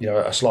a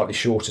slightly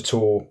shorter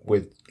tour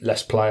with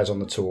less players on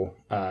the tour,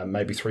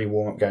 maybe 3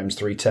 warm-up games,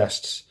 3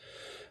 tests.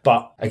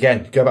 But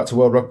again, go back to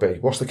World Rugby.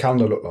 What's the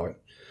calendar look like?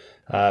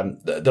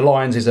 The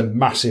Lions is a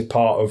massive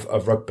part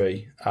of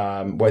rugby,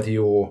 whether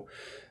you're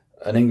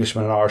an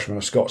Englishman, an Irishman,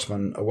 a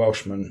Scotsman, a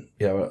Welshman,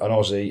 an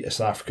Aussie, a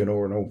South African,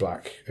 or an All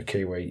Black, a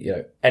Kiwi,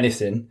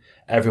 anything.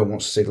 Everyone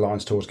wants to see the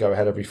Lions tours go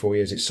ahead every 4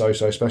 years. It's so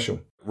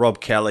special.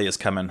 Rob Kelly has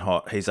come in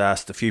hot. He's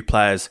asked a few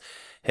players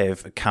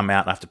have come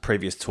out after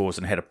previous tours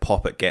and had a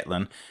pop at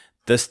Gatland.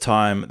 This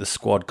time, the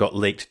squad got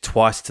leaked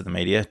twice to the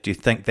media. Do you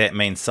think that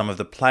means some of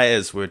the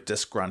players were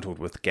disgruntled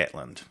with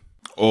Gatland?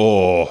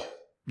 Oh,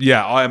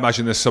 yeah, I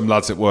imagine there's some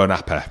lads that weren't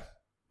happy.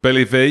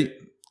 Billy V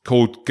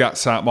called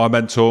Gats out my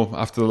mentor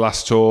after the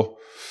last tour.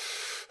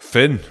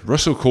 Finn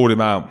Russell called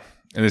him out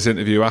in his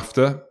interview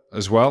after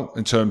as well,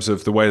 in terms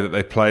of the way that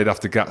they played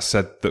after Gats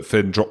said that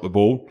Finn dropped the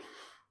ball,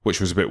 which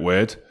was a bit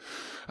weird.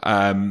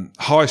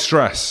 High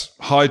stress,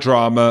 high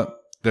drama.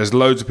 There's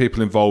loads of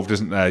people involved,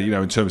 isn't there?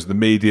 In terms of the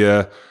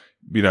media.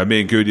 Me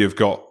and Goody have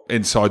got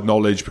inside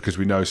knowledge because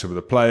we know some of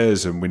the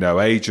players and we know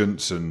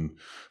agents and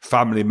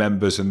family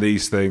members and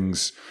these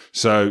things.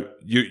 So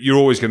you're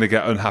always going to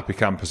get unhappy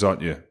campers,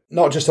 aren't you?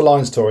 Not just a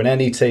Lions tour, in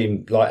any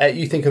team. Like,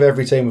 you think of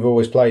every team we've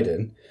always played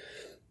in.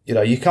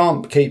 You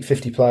can't keep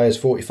 50 players,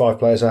 45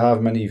 players, or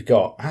however many you've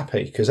got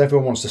happy, because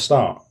everyone wants to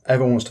start.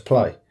 Everyone wants to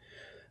play.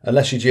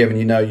 Unless you're Jim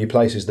and your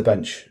place is the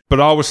bench.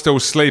 But I was still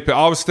sleeping.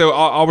 I was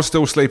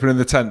still sleeping in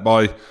the tent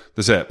by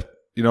the zip.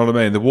 You know what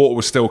I mean? The water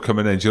was still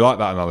coming in. Do you like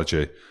that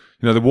analogy?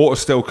 The water's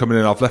still coming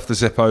in. I've left the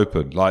zip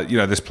open.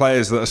 There's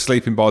players that are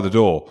sleeping by the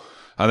door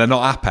and they're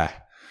not happy.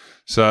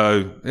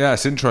 So, yeah,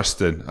 it's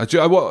interesting. Who do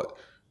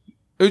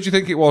you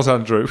think it was,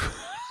 Andrew?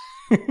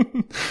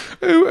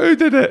 Who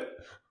did it?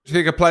 Do you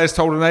think a player's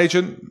told an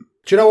agent?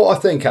 Do you know what I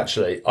think,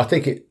 actually?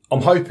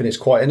 I'm hoping it's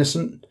quite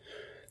innocent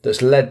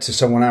that's led to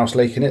someone else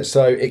leaking it.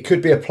 So it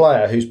could be a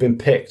player who's been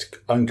picked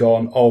and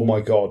gone, oh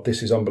my God,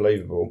 this is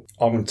unbelievable.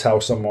 I'm going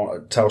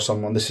to tell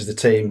someone this is the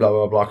team, blah,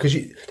 blah, blah. Because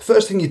the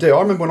first thing you do,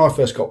 I remember when I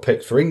first got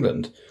picked for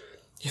England,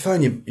 you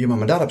phone your mum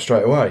and dad up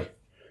straight away.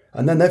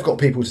 And then they've got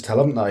people to tell,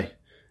 haven't they?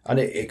 And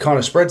it kind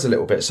of spreads a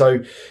little bit.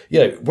 So,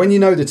 when you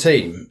know the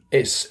team,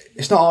 it's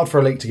not hard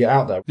for a leak to get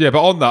out there. Yeah,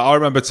 but on that, I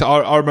remember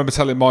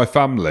telling my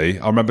family,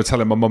 I remember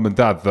telling my mum and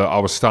dad that I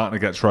was starting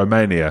against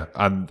Romania,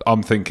 and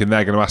I'm thinking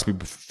they're going to ask me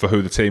for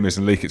who the team is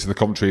and leak it to the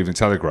Coventry Evening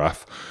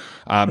Telegraph.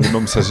 And my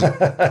mum says,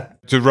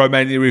 "Did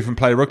Romania even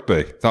play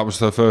rugby?" That was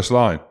her first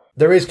line.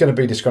 There is going to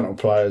be disgruntled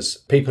players.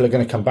 People are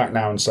going to come back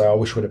now and say, I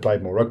wish we'd have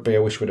played more rugby, I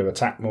wish we'd have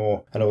attacked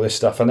more, and all this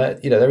stuff. And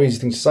they're easy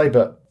things to say,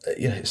 but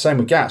same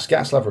with Gats.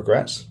 Gats will have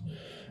regrets.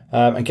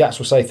 And Gats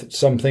will say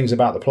some things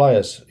about the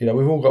players.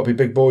 We've all got to be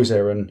big boys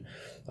here and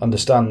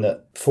understand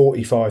that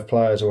 45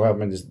 players or however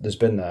many there's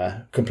been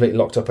there, completely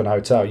locked up in a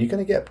hotel, you're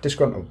going to get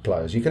disgruntled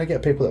players. You're going to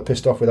get people that are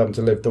pissed off with having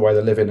to live the way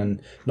they're living and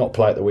not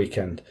play at the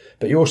weekend.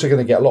 But you're also going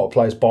to get a lot of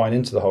players buying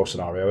into the whole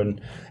scenario. And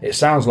it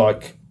sounds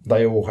like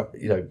they all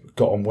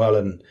got on well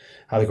and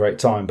had a great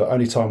time, but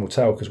only time will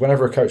tell, because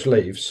whenever a coach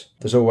leaves,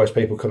 there's always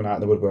people coming out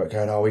in the woodwork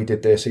going, oh, he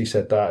did this, he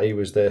said that, he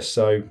was this.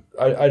 So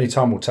only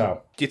time will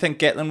tell. Do you think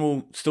Gatland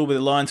will still be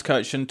the Lions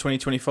coach in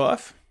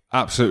 2025?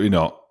 Absolutely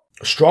not.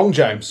 Strong,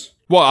 James.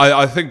 Well,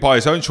 I think by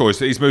his own choice.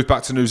 He's moved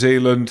back to New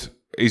Zealand.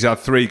 He's had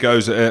 3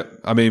 goes at it.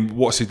 I mean,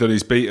 what's he done?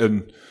 He's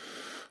beaten,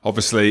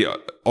 obviously,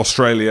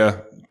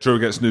 Australia, drew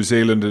against New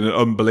Zealand in an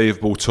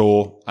unbelievable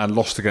tour, and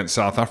lost against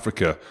South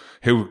Africa.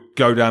 He'll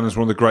go down as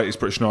one of the greatest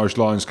British and Irish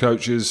Lions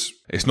coaches.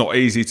 It's not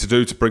easy to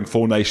do, to bring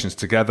 4 nations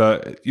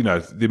together.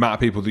 The amount of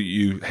people that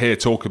you hear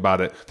talk about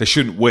it, they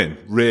shouldn't win,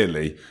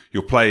 really.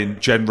 You're playing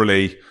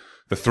generally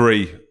the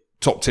 3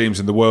 top teams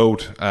in the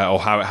world, or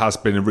how it has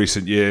been in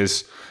recent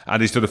years.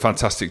 And he's done a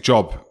fantastic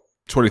job.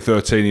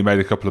 2013, he made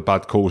a couple of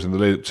bad calls in the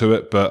lead up to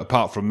it, but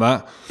apart from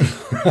that,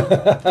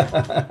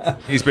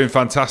 he's been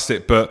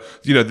fantastic. But,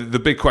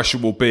 the big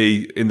question will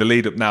be in the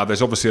lead up now,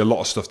 there's obviously a lot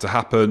of stuff to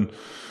happen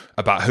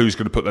about who's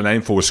going to put their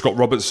name forward. Scott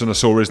Robertson, I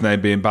saw his name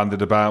being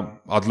bandied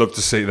about. I'd love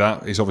to see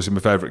that. He's obviously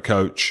my favourite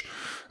coach.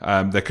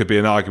 There could be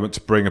an argument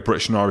to bring a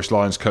British and Irish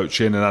Lions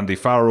coach in, and Andy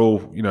Farrell,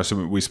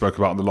 something we spoke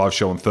about on the live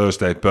show on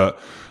Thursday. But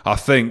I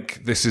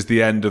think this is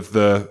the end of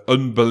the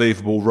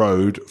unbelievable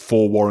road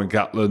for Warren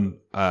Gatland.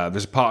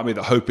 There's a part of me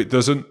that hope it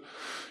doesn't.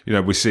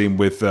 We've seen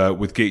with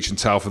Geach and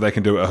Telfer, they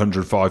can do it at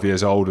 105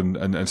 years old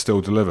and still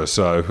deliver.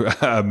 So,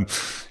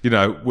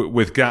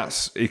 with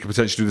Gats, he could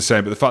potentially do the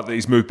same. But the fact that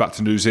he's moved back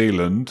to New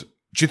Zealand,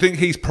 do you think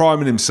he's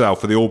priming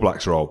himself for the All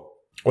Blacks role?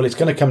 Well, it's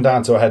going to come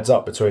down to a heads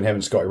up between him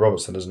and Scotty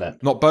Robertson, isn't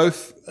it? Not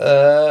both?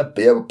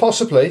 Yeah,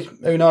 possibly.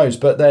 Who knows?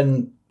 But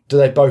then, do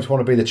they both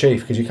want to be the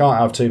chief? Because you can't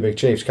have 2 big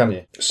chiefs, can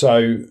you?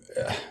 So,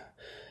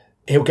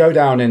 he'll go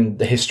down in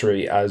the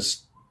history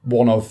as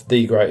one of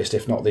the greatest,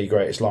 if not the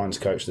greatest, Lions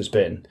coach there's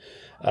been.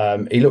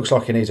 He looks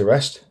like he needs a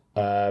rest.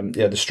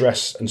 The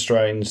stress and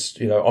strains,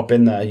 I've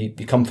been there. You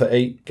comfort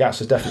eat. Gats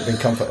has definitely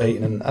been comfort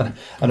eating and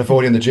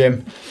avoiding the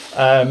gym.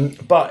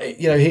 But,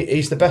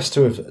 he's the best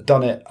to have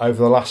done it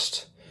over the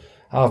last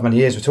however many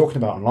years we're talking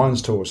about on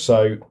Lions tours.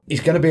 So he's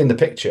going to be in the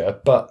picture.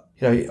 But,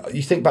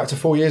 you think back to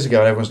 4 years ago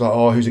and everyone's like,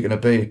 oh, who's it going to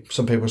be?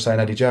 Some people are saying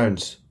Eddie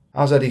Jones.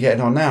 How's Eddie getting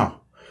on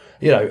now?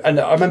 And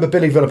I remember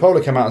Billy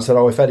Villapola came out and said,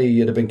 if Eddie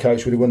had been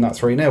coached, would he won that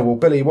 3-0? Well,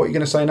 Billy, what are you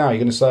going to say now? You're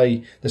going to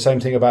say the same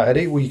thing about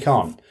Eddie? Well, you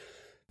can't.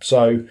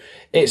 So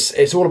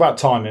it's all about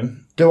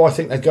timing. Do I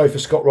think they'd go for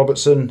Scott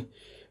Robertson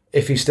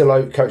if he's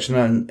still coaching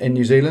in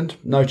New Zealand?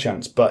 No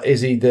chance. But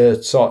is he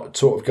the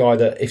sort of guy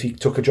that if he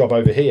took a job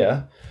over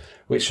here,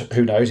 which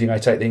who knows, he may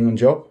take the England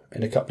job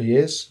in a couple of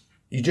years?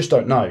 You just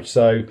don't know.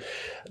 So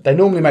they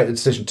normally make the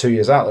decision 2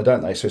 years out, though,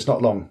 don't they? So it's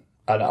not long.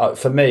 And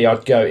for me,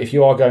 I'd go, if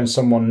you are going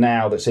someone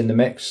now that's in the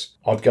mix,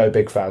 I'd go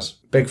Big Faz.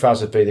 Big Faz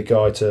would be the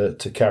guy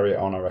to carry it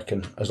on, I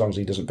reckon, as long as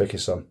he doesn't pick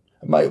his son.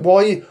 Mate,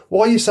 why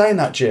are you saying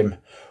that, Jim?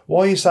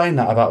 Why are you saying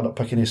that about not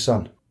picking his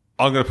son?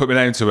 I'm going to put my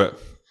name to it.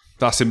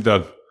 That's him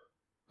done.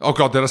 Oh,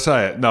 God, did I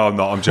say it? No, I'm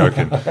not. I'm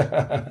joking.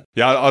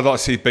 Yeah, I'd like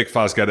to see Big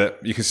Faz get it.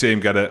 You can see him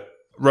get it.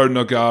 Ronan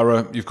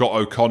O'Gara, you've got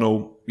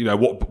O'Connell.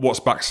 What's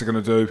Baxter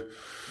going to do?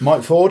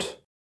 Mike Ford?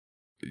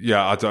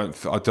 Yeah, I don't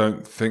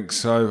think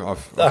so.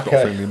 I've got a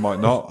feeling he might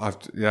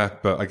not.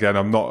 But again,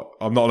 I'm not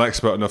an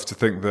expert enough to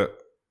think that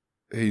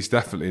he's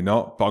definitely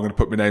not. But I'm going to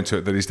put my name to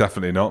it that he's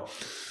definitely not.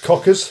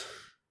 Cockers?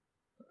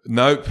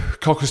 Nope.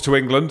 Cockers to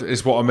England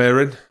is what I'm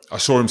hearing. I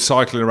saw him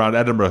cycling around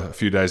Edinburgh a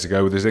few days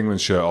ago with his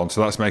England shirt on,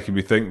 so that's making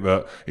me think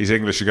that he's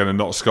English again and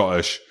not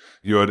Scottish.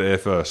 You heard it here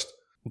first.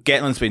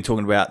 Gatland's been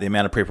talking about the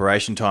amount of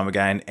preparation time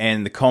again,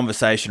 and the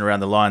conversation around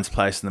the Lions'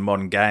 place in the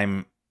modern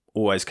game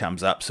always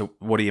comes up. So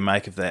what do you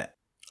make of that?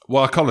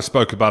 Well, I kind of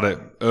spoke about it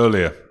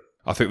earlier.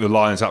 I think the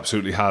Lions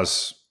absolutely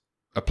has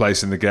a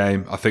place in the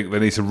game. I think they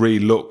need to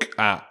re-look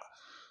at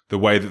the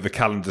way that the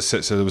calendar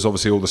sits. So there was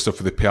obviously all the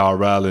stuff with the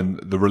PRL and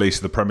the release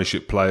of the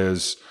Premiership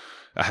players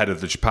ahead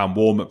of the Japan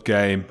warm-up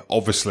game,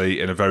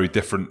 obviously in a very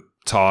different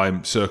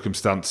time,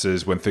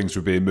 circumstances when things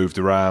were being moved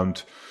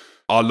around.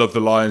 I love the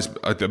Lions.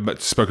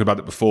 I've spoken about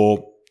it before.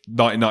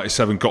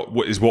 1997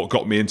 is what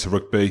got me into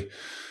rugby.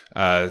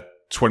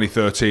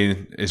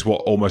 2013 is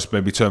what almost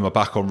made me turn my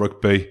back on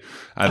rugby.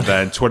 And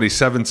then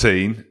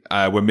 2017,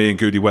 when me and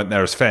Goody went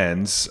there as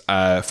fans,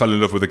 fell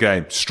in love with the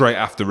game straight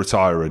after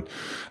retiring.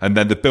 And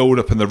then the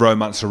build-up and the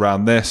romance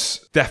around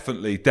this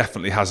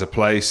definitely has a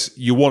place.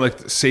 You want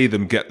to see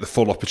them get the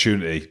full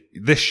opportunity.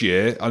 This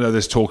year, I know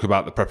there's talk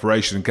about the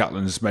preparation, and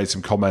Gatland's made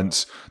some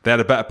comments. They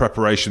had a better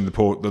preparation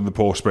than the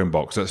poor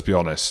Springboks, let's be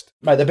honest.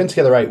 Mate, they've been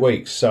together 8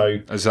 weeks, so...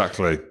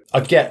 Exactly. I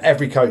get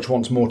every coach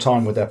wants more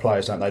time with their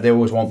players, don't they? They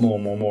always want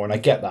more, and I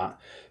get that.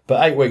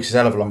 But 8 weeks is a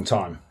hell of a long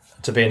time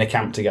to be in a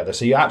camp together.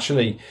 So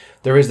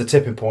there is the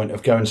tipping point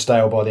of going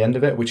stale by the end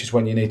of it, which is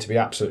when you need to be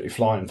absolutely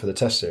flying for the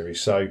test series.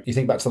 So you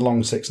think back to the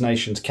long Six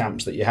Nations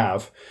camps that you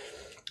have,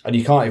 and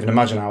you can't even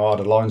imagine how hard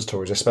a Lions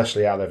tour is,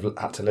 especially how they've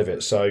had to live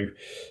it. So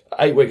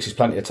 8 weeks is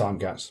plenty of time,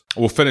 Gats.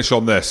 We'll finish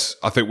on this.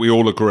 I think we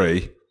all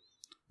agree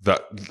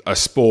that a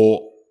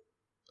sport,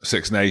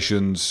 Six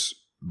Nations,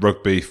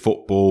 rugby,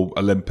 football,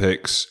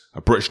 Olympics,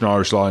 a British and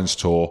Irish Lions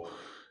tour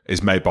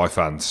is made by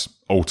fans,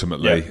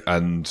 ultimately. Yeah.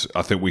 And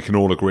I think we can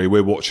all agree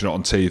we're watching it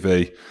on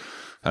TV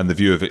and the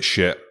view of it's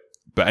shit.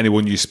 But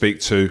anyone you speak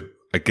to,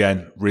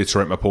 again,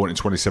 reiterate my point in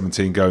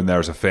 2017, going there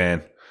as a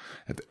fan,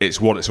 it's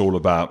what it's all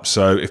about.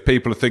 So if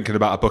people are thinking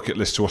about a bucket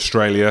list to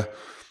Australia,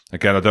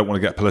 again, I don't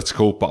want to get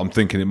political, but I'm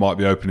thinking it might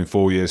be open in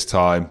 4 years'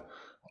 time.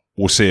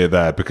 We'll see you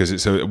there because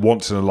it's a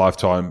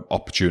once-in-a-lifetime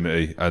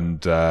opportunity.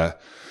 And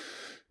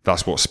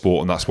that's what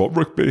sport and that's what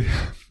rugby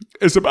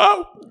is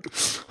about.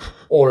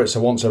 Or it's a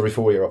once every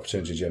 4 year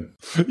opportunity, Jim.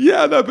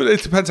 Yeah, no, but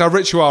it depends how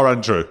rich you are,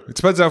 Andrew. It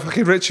depends how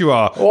fucking rich you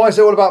are. Why is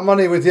it all about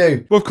money with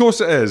you? Well, of course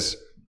it is.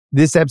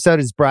 This episode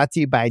is brought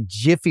to you by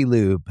Jiffy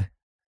Lube.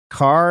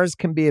 Cars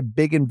can be a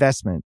big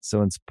investment,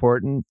 so it's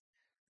important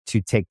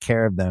to take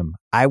care of them.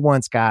 I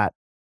once got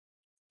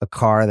a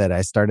car that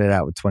I started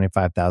out with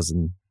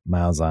 25,000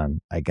 miles on.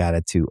 I got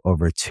it to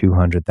over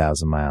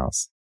 200,000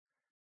 miles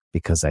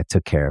because I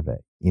took care of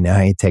it. You know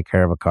how you take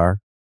care of a car?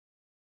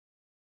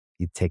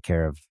 You take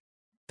care of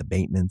the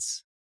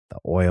maintenance, the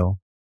oil,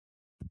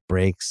 the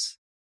brakes,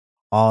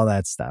 all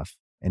that stuff.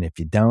 And if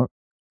you don't,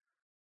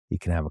 you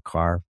can have a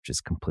car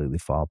just completely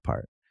fall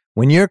apart.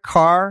 When your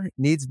car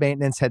needs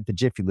maintenance, head to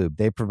Jiffy Lube.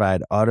 They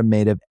provide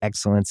automotive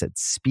excellence at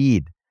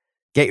speed.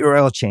 Get your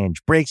oil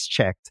changed, brakes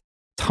checked,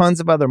 tons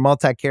of other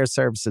multi-care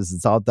services.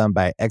 It's all done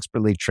by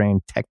expertly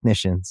trained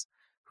technicians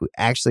who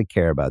actually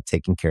care about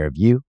taking care of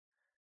you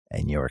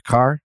and your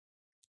car.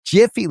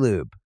 Jiffy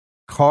Lube,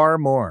 car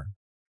more.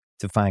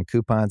 To find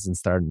coupons and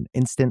start an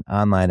instant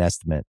online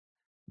estimate,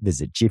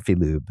 visit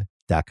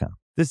jiffylube.com.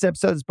 This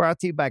episode is brought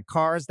to you by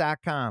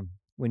Cars.com.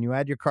 When you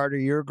add your car to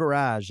your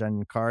garage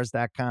on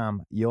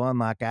Cars.com, you'll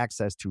unlock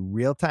access to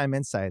real-time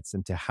insights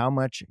into how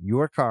much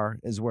your car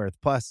is worth.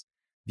 Plus,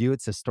 view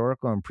its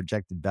historical and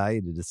projected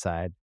value to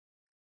decide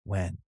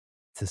when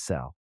to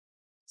sell.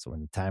 So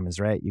when the time is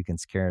right, you can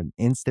secure an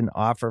instant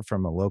offer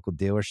from a local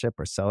dealership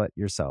or sell it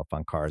yourself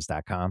on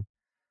Cars.com.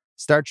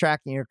 Start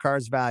tracking your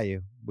car's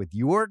value with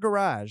your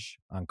garage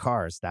on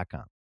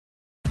Cars.com.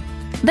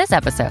 This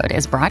episode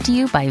is brought to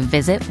you by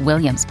Visit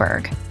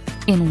Williamsburg.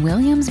 In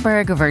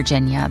Williamsburg,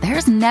 Virginia,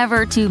 there's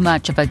never too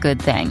much of a good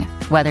thing.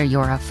 Whether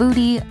you're a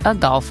foodie, a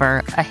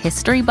golfer, a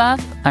history buff,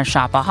 a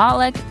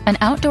shopaholic, an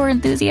outdoor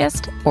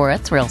enthusiast, or a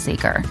thrill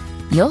seeker,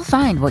 you'll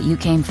find what you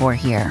came for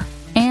here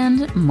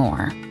and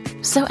more.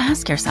 So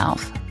ask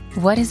yourself,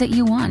 what is it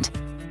you want?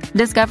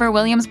 Discover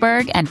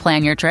Williamsburg and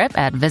plan your trip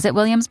at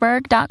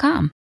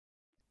visitwilliamsburg.com.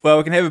 Well,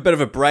 we can have a bit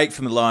of a break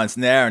from the Lions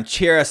now and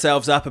cheer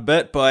ourselves up a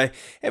bit by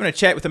having a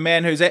chat with a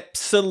man who's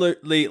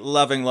absolutely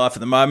loving life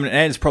at the moment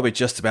and is probably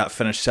just about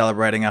finished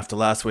celebrating after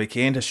last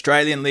weekend.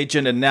 Australian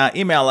legend and now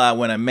MLR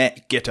winner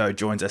Matt Giteau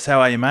joins us.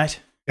 How are you, mate?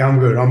 Yeah, I'm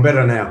good. I'm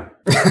better now.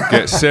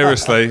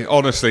 Seriously,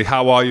 honestly,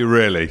 how are you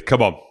really?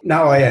 Come on.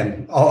 No, I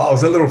am. I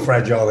was a little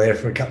fragile there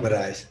for a couple of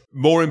days.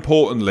 More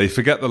importantly,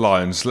 forget the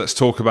Lions. Let's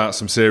talk about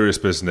some serious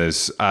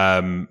business.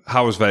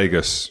 How was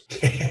Vegas?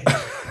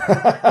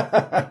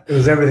 It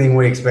was everything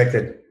we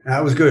expected.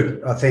 It was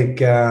good. I think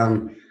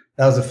that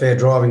was a fair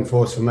driving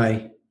force for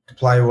me. To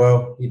play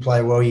well,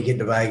 you get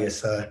to Vegas.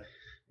 So,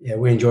 yeah,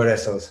 we enjoyed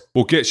ourselves.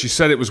 Well, Gitz, you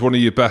said it was one of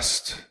your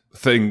best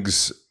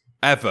things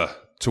ever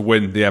to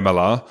win the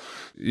MLR.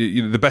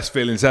 You know, the best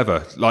feelings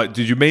ever. Like,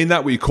 did you mean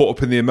that? Were you caught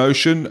up in the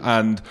emotion?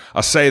 And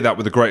I say that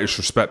with the greatest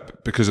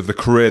respect because of the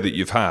career that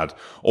you've had.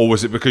 Or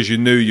was it because you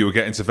knew you were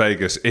getting to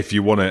Vegas if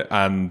you won it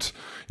and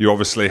you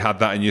obviously had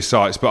that in your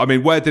sights? But I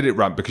mean, where did it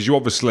ramp? Because you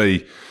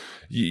obviously,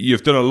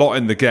 you've done a lot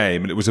in the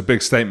game and it was a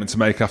big statement to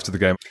make after the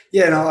game.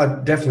 Yeah, no,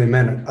 I definitely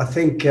meant it. I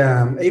think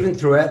even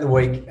throughout the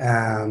week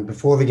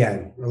before the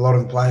game, a lot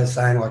of the players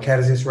saying, like, how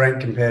does this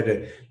rank compared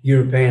to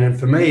European? And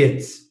for me,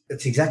 it's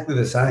exactly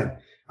the same.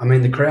 I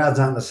mean, the crowds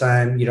aren't the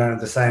same. You don't have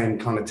the same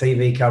kind of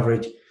TV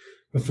coverage.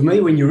 But for me,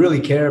 when you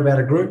really care about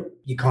a group,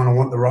 you kind of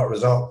want the right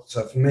result.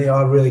 So for me,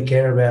 I really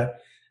care about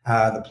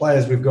the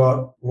players we've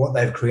got, what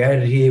they've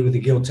created here with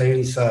the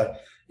Giltinis. So,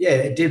 yeah,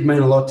 it did mean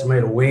a lot to me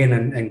to win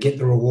and get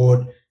the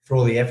reward for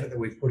all the effort that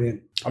we've put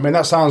in. I mean,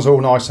 that sounds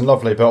all nice and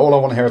lovely, but all I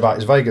want to hear about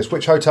is Vegas.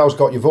 Which hotel's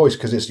got your voice?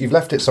 Because you've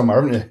left it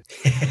somewhere, haven't you?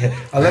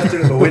 I left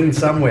it at the Wynn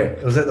somewhere.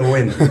 It was at the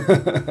Wynn.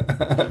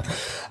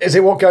 Is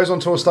it what goes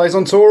on tour stays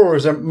on tour, or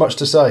is there much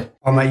to say?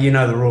 Oh, mate, you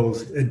know the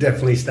rules. It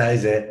definitely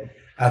stays there.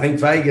 I think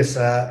Vegas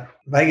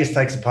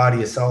takes a part of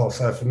your soul.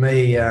 So for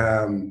me,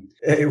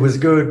 it was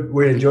good.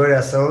 We enjoyed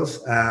ourselves,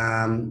 but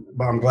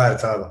I'm glad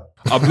it's over.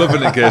 I'm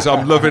loving it, Giz.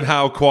 I'm loving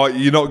how quiet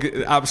you're not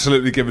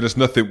absolutely giving us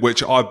nothing,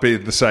 which I'd be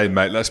the same,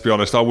 mate. Let's be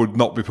honest. I would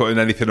not be putting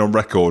anything on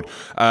record.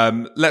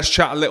 Let's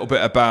chat a little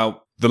bit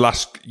about the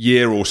last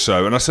year or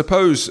so. And I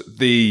suppose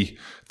the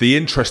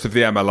interest of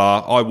the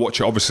MLR, I watch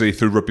it obviously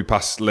through Rugby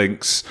Pass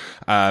links,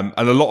 and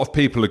a lot of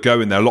people are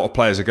going there, a lot of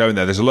players are going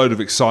there. There's a load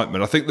of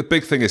excitement. I think the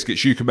big thing is,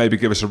 Gitz, you can maybe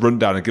give us a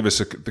rundown and give us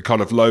the kind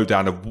of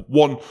lowdown of,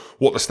 one,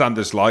 what the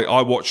standard's like.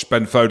 I watched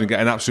Ben Foden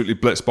getting absolutely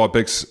blitzed by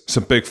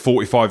some big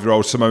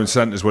 45-year-old Samoan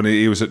centres when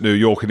he was at New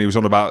York, and he was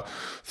on about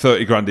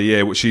 30 grand a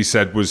year, which he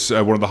said was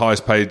one of the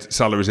highest paid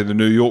salaries in the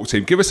New York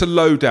team. Give us a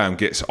lowdown,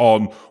 Gitz,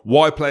 on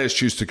why players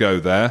choose to go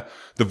there,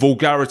 the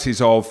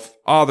vulgarities of,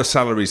 are the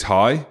salaries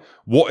high?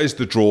 What is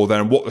the draw there,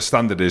 and what the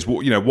standard is?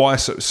 What, why are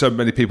so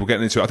many people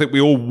getting into it? I think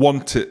we all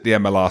want the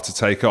MLR to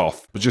take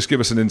off, but just give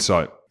us an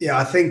insight. Yeah,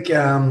 I think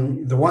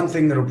the one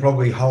thing that will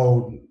probably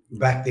hold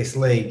back this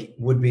league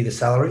would be the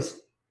salaries.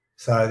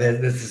 So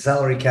there's the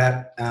salary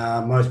cap.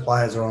 Most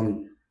players are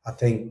on, I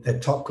think the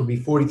top could be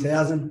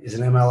 40,000 is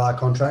an MLR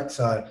contract.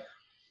 So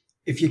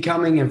if you're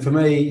coming, and for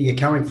me, you're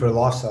coming for a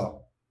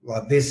lifestyle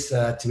like this,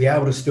 to be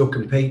able to still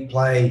compete,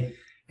 play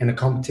in a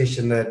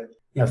competition that,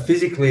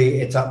 physically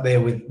it's up there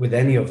with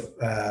any of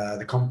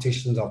the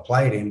competitions I've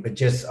played in, but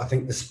just I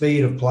think the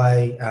speed of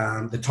play,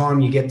 the time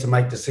you get to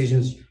make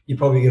decisions, you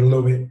probably get a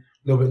little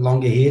bit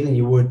longer here than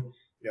you would,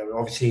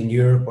 obviously in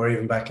Europe or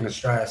even back in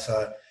Australia.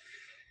 So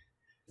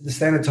the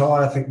standard's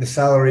high. I think the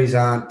salaries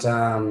aren't,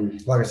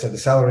 like I said, the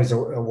salaries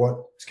are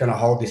what's going to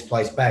hold this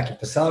place back. If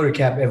the salary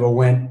cap ever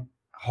went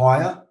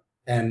higher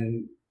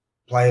and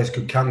players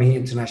could come here,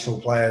 international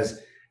players,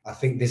 I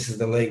think this is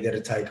the league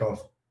that'd take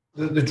off.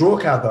 The draw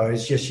card, though,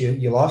 is just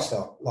your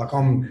lifestyle. Like,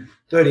 I'm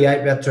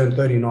 38, about to turn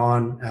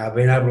 39,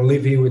 being able to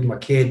live here with my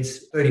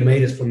kids, 30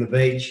 metres from the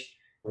beach.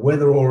 The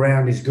weather all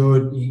around is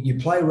good. You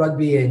play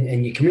rugby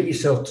and you commit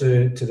yourself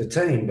to the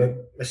team.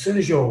 But as soon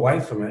as you're away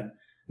from it, and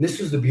this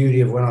was the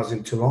beauty of when I was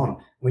in Toulon,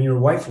 when you're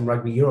away from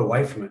rugby, you're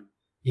away from it.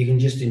 You can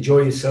just enjoy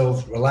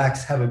yourself,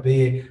 relax, have a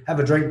beer, have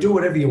a drink, do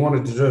whatever you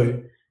wanted to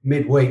do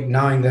midweek,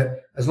 knowing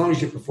that as long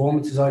as your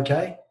performance is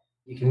okay,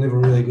 you can live a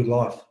really good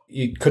life.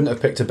 You couldn't have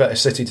picked a better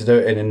city to do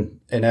it in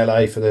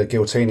LA for the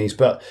Giltinis,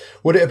 but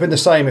would it have been the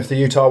same if the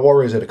Utah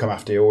Warriors had come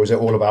after you, or was it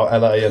all about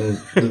LA and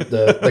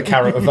the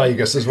carrot of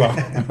Vegas as well?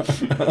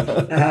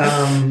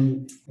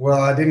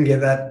 Well, I didn't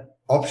get that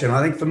option.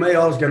 I think for me,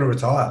 I was going to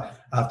retire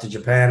after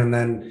Japan, and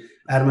then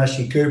Adam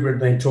Ashley Cooper had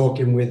been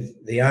talking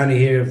with the owner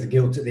here of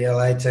the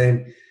LA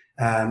team,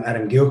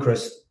 Adam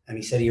Gilchrist, and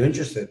he said, "Are you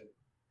interested?"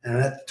 And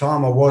at the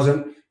time I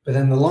wasn't, but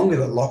then the longer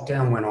that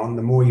lockdown went on,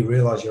 the more you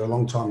realise you're a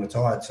long time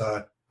retired.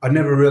 So I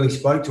never really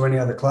spoke to any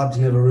other clubs,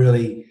 never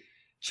really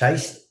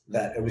chased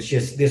that. It was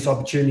just this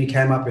opportunity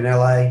came up in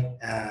LA,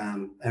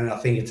 and I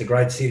think it's a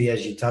great city,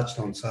 as you touched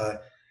on. So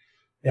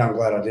yeah, I'm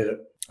glad I did it.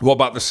 What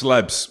about the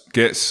celebs,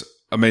 Gits?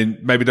 I mean,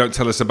 maybe don't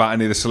tell us about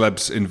any of the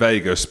celebs in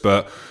Vegas,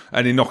 but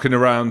any knocking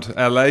around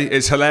LA?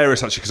 It's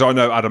hilarious, actually, because I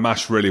know Adam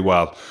Ash really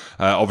well.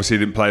 Obviously,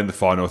 he didn't play in the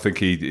final. I think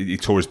he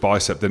tore his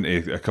bicep, didn't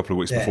he, a couple of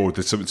weeks before,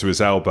 did something to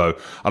his elbow.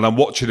 And I'm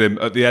watching him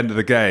at the end of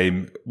the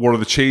game, one of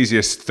the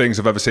cheesiest things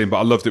I've ever seen, but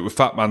I loved it with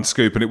Fat Man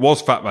Scoop, and it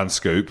was Fat Man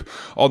Scoop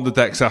on the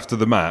decks after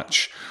the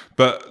match.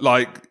 But,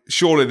 like,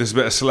 surely there's a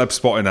bit of celeb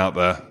spotting out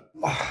there.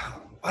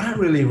 I don't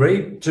really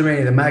read too many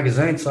of the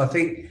magazines, so I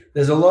think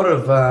there's a lot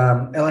of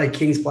LA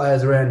Kings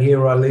players around here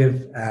where I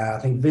live. I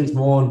think Vince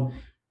Vaughn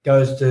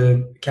goes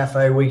to a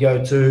cafe we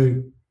go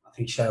to. I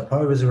think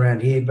Sharapova's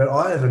around here, but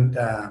I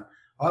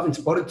haven't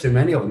spotted too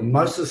many of them.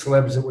 Most of the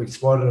celebs that we've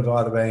spotted have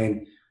either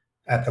been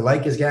at the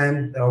Lakers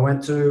game that I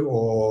went to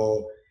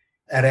or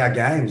at our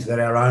games that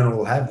our owner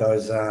will have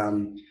those,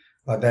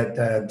 like that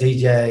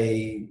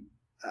DJ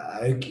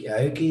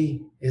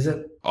Aoki, is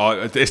it?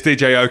 It's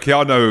DJ Oki.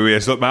 I know who he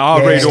is. Look, man,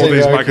 I read all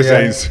these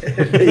magazines.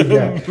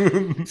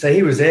 Yeah. So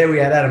he was there. We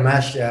had Adam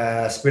Ash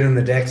spinning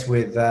the decks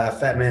with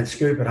Fat Man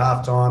Scoop at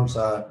halftime.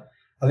 So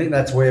I think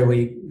that's where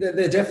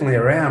they're definitely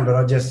around.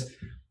 But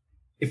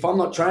if I'm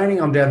not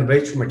training, I'm down the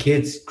beach with my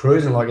kids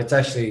cruising. Like it's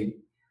actually,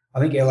 I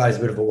think LA is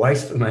a bit of a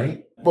waste for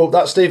me. Well,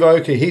 that's Steve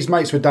Aoki. He's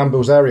mates with Dan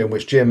Bilzerian,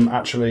 which Jim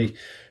actually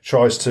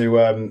tries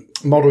to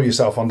model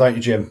yourself on, don't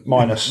you, Jim?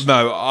 Minus.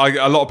 No,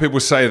 a lot of people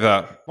say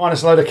that.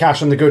 Minus a load of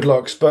cash and the good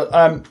looks. But,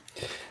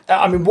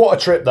 I mean, what a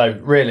trip, though,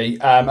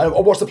 really. And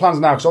what's the plans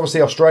now? Because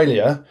obviously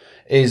Australia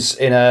is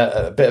in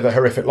a bit of a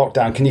horrific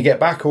lockdown. Can you get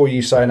back, or are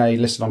you saying, hey,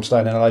 listen, I'm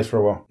staying in LA for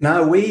a while?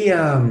 No,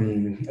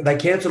 they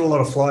cancelled a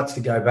lot of flights to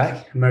go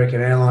back.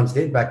 American Airlines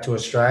did, back to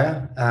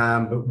Australia.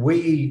 But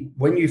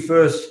when you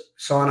first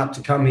sign up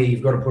to come here,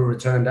 you've got to put a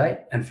return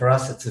date. And for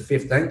us, it's the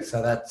 15th.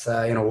 So that's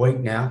in a week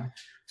now.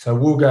 So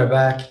we'll go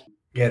back.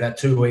 Yeah, that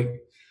 2-week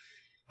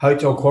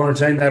hotel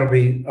quarantine. I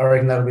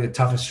reckon that'll be the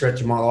toughest stretch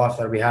of my life.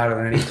 That'll be harder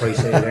than any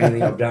pre-season,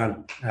 anything I've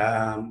done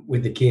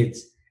with the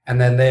kids. And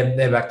then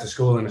they're back to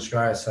school in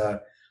Australia. So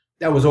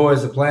that was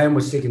always the plan.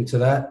 We're sticking to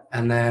that.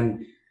 And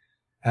then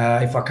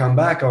if I come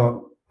back,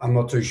 I'm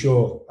not too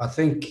sure. I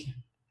think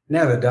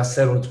now that dust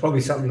settled, it's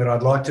probably something that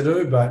I'd like to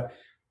do. But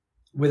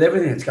with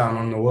everything that's going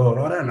on in the world,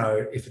 I don't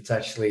know if it's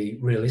actually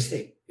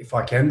realistic, if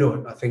I can do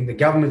it. I think the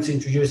government's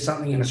introduced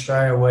something in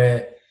Australia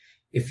where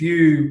if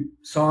you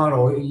sign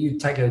or you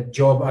take a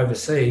job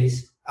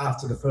overseas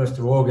after the 1st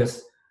of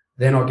August,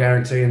 they're not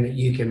guaranteeing that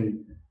you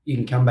can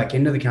come back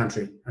into the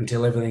country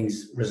until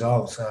everything's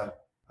resolved. So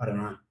I don't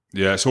know.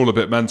 Yeah, it's all a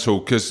bit mental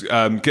because,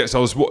 I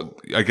was,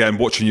 again,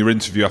 watching your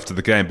interview after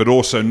the game, but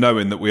also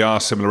knowing that we are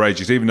similar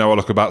ages, even though I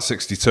look about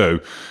 62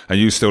 and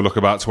you still look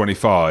about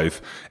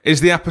 25.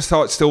 Is the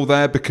appetite still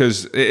there?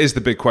 Because it is the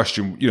big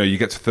question. You know, you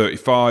get to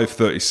 35,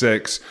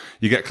 36,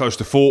 you get close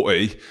to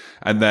 40,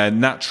 and then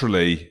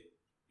naturally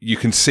you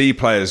can see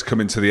players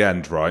coming to the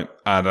end, right?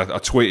 And I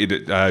tweeted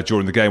it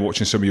during the game,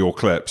 watching some of your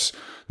clips.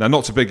 Now,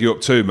 not to big you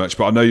up too much,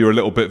 but I know you're a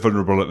little bit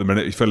vulnerable at the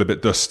minute. You feel a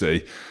bit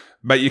dusty.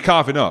 Mate, you're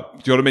carving up. Do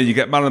you know what I mean? You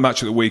get man of the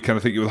match at the weekend.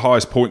 I think you're the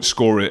highest point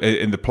scorer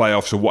in the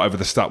playoffs or whatever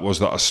the stat was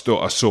that I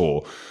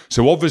saw.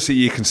 So obviously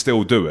you can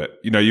still do it.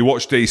 You know, you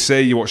watch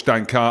DC, you watch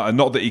Dan Carter.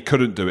 Not that he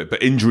couldn't do it,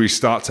 but injuries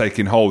start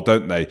taking hold,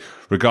 don't they?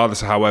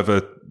 Regardless of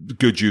however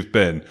good you've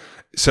been.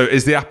 So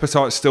is the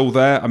appetite still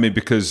there? I mean,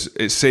 because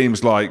it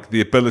seems like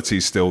the ability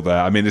is still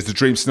there. I mean, is the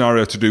dream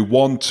scenario to do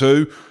 1,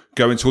 2,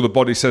 go until the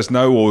body says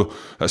no, or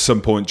at some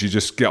point do you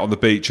just get on the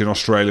beach in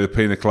Australia, the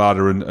pina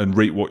colada, and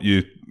reap what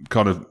you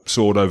kind of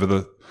soared over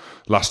the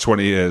last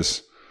 20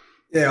 years?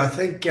 Yeah, I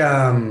think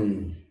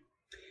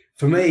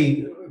for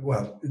me,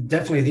 well,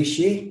 definitely this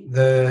year,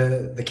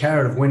 the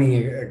carrot of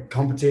winning a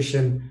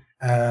competition,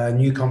 a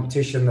new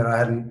competition that I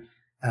hadn't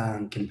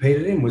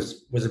competed in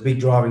was a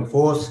big driving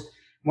force.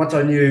 Once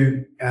I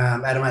knew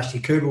Adam Ashley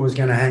Cooper was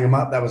going to hang him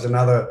up, that was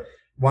another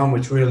one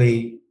which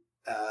really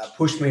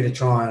pushed me to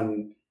try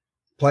and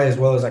play as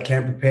well as I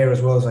can, prepare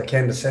as well as I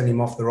can to send him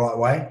off the right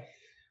way.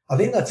 I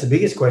think that's the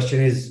biggest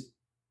question is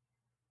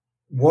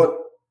what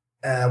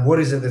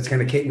is it that's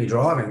going to keep me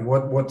driving?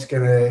 What's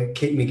going to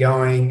keep me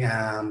going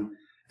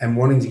and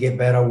wanting to get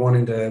better,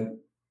 wanting to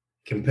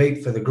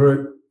compete for the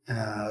group?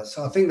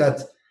 So I think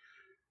that's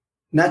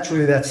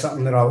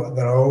something that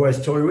I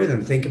always toy with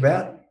and think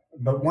about.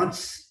 But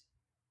once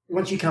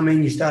you come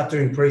in, you start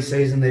doing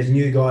pre-season, there's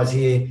new guys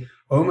here.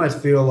 I almost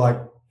feel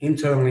like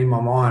internally in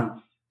my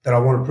mind that I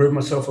want to prove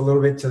myself a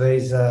little bit to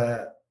these,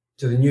 to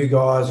the new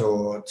guys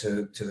or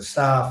to the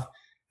staff.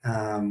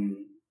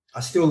 I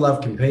still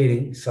love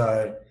competing.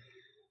 So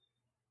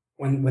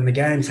when the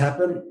games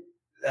happen,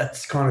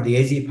 that's kind of the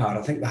easy part.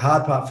 I think the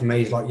hard part for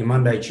me is like your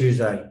Monday,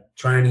 Tuesday,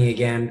 training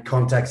again,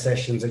 contact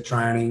sessions at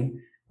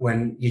training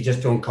when you're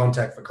just doing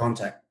contact for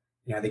contact.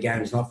 You know, the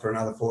game's not for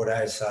another 4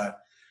 days. So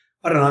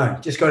I don't know,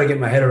 just got to get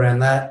my head around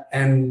that.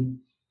 And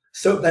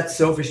so that's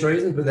selfish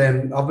reasons, but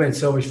then I've been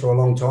selfish for a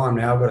long time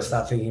now. I've got to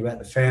start thinking about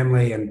the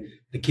family and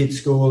the kids'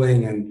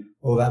 schooling and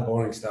all that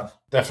boring stuff.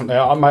 Definitely.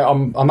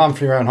 I'm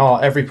Anthony around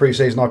heart. Every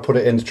pre-season I put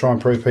it in to try and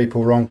prove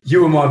people wrong.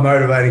 You were my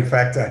motivating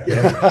factor.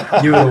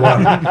 Yeah, you were the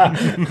one.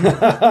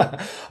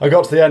 I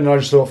got to the end and I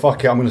just thought,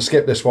 fuck it, I'm going to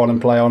skip this one and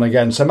play on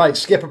again. So, mate,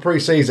 skip a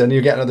pre-season, you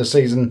get another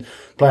season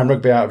playing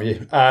rugby out of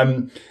you.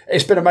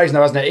 It's been amazing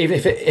though, hasn't it? Even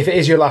if it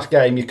is your last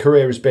game, your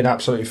career has been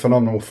absolutely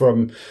phenomenal.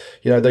 From,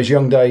 those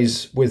young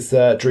days with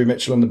Drew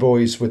Mitchell and the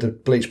boys with the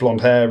bleached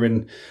blonde hair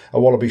in a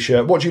Wallaby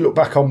shirt. What do you look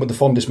back on with the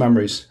fondest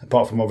memories,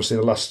 apart from obviously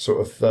the last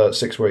sort of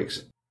 6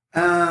 weeks?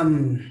 I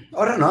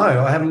don't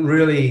know. I haven't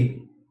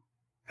really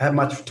had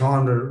much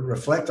time to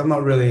reflect. I'm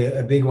not really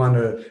a big one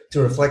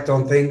to reflect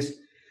on things.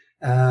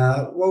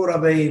 What would I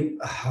be?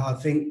 I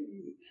think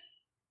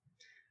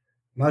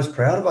most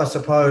proud of, I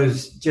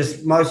suppose,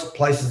 just most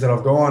places that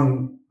I've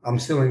gone, I'm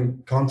still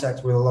in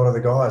contact with a lot of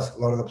the guys, a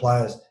lot of the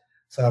players.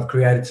 So I've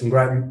created some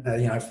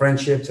great,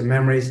 friendships and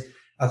memories.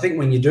 I think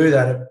when you do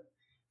that,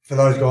 for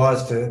those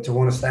guys to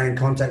want to stay in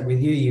contact with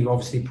you, you've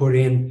obviously put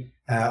in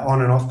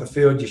on and off the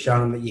field, you're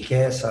showing them that you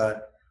care. So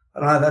I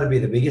don't know, that'd be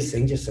the biggest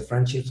thing, just the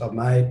friendships I've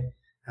made.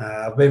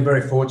 I've been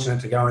very fortunate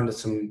to go into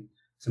some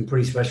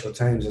pretty special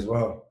teams as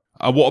well.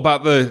 What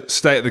about the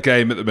state of the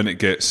game at the minute,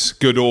 Gits?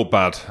 Good or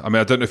bad? I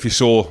mean, I don't know if you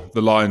saw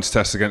the Lions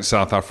test against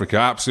South Africa.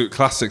 Absolute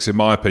classics in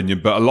my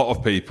opinion, but a lot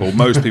of people,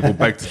 most people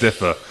beg to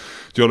differ.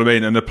 Do you know what I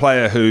mean? And a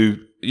player who,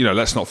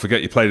 let's not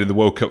forget, you played in the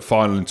World Cup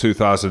final in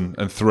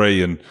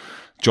 2003 and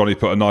Johnny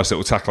put a nice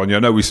little tackle on you. I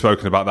know we've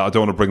spoken about that. I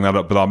don't want to bring that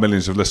up, but our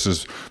millions of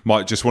listeners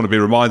might just want to be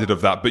reminded of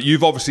that. But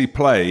you've obviously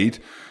played,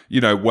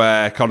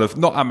 where kind of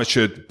not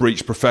amateur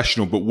breach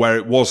professional, but where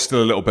it was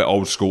still a little bit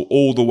old school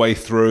all the way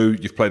through.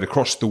 You've played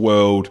across the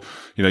world.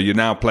 You're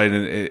now playing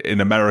in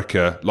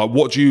America. Like,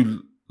 what do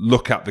you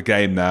look at the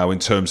game now in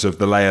terms of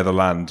the lay of the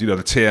land? The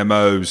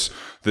TMOs,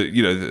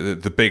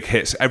 the big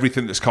hits,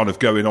 everything that's kind of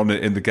going on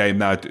in the game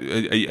now.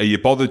 Are you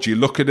bothered? Do you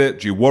look at it?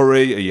 Do you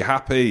worry? Are you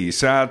happy? Are you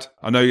sad?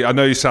 I know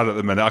you're sad at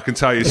the minute. I can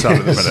tell you're sad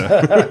at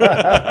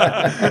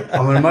the minute.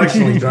 I'm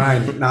emotionally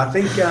drained. No, I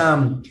think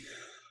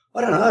I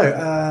don't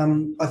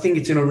know. I think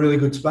it's in a really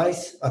good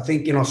space. I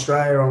think in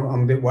Australia,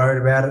 I'm a bit worried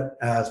about it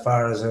as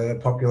far as a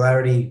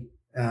popularity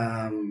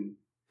kind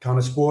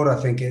of sport.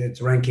 I think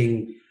it's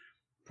ranking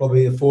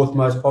probably the 4th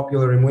most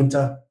popular in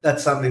winter.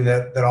 That's something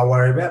that I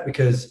worry about,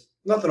 because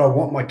not that I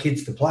want my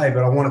kids to play,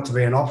 but I want it to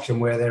be an option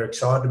where they're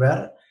excited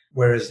about it,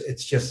 whereas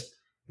it's just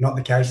not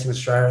the case in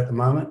Australia at the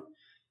moment.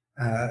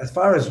 As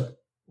far as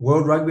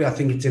world rugby, I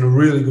think it's in a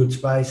really good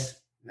space.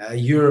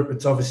 Europe,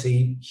 it's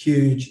obviously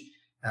huge.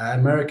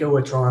 America,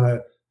 we're trying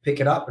to pick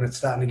it up and it's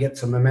starting to get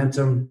some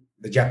momentum.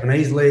 The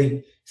Japanese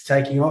league is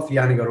taking off. You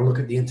only got to look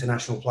at the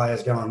international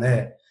players going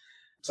there.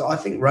 So I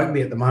think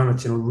rugby at the moment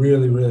is in a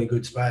really, really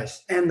good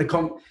space. And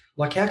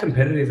how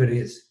competitive it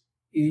is.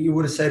 You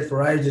would have said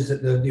for ages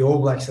that the All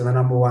Blacks are the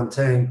number one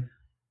team.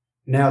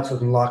 Now it's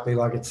looking likely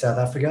like it's South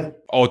Africa.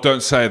 Oh,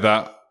 don't say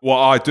that. Well,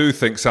 I do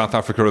think South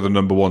Africa are the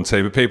number one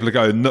team, but people are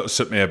going nuts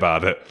at me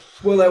about it.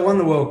 Well, they won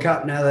the World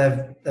Cup.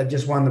 Now they've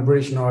just won the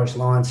British and Irish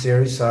Lions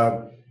series.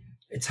 So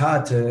it's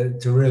hard to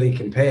really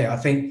compare. I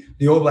think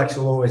the All Blacks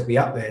will always be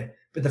up there.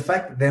 But the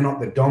fact that they're not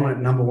the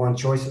dominant number one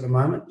choice at the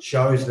moment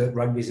shows that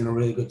rugby's in a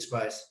really good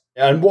space.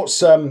 And what's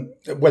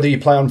whether you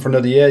play on for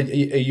another year, are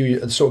you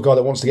the sort of guy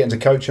that wants to get into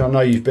coaching? I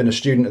know you've been a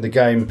student of the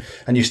game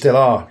and you still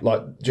are,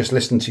 like just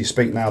listening to you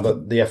speak now,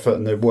 that the effort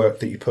and the work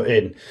that you put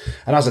in.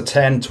 And as a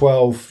 10,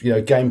 12,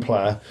 game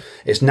player,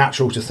 it's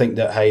natural to think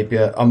that, hey, you'd be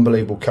an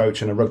unbelievable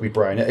coach and a rugby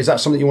brain. Is that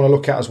something you want to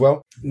look at as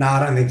well? No,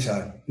 I don't think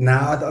so.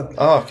 No.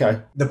 Okay.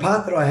 The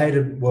part that I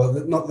hated, well,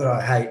 not that I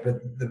hate, but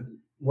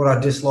what I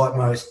dislike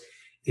most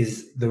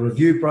is the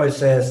review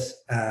process,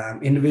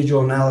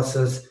 individual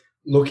analysis,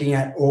 looking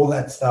at all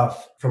that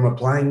stuff from a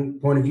playing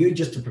point of view,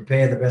 just to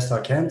prepare the best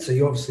I can. So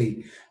you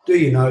obviously do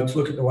your notes,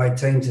 look at the way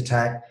teams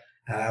attack,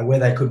 where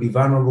they could be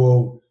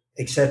vulnerable,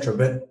 etc.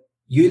 But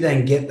you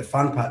then get the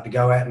fun part to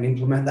go out and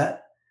implement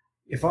that.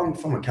 If I'm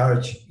a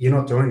coach, you're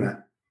not doing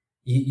that.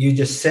 You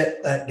just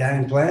set that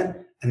game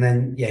plan and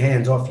then your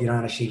hands off. You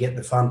don't actually get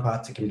the fun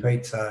part to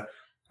compete. So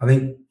I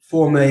think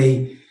for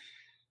me,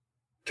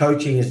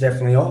 coaching is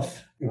definitely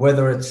off.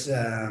 Whether it's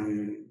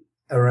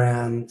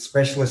around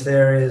specialist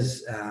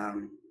areas,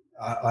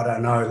 I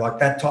don't know, like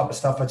that type of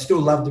stuff. I'd still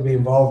love to be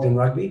involved in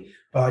rugby,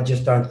 but I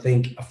just don't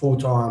think a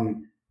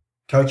full-time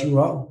coaching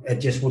role, it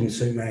just wouldn't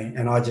suit me.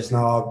 And I just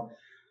know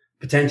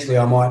potentially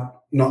I might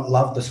not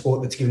love the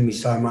sport that's given me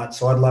so much.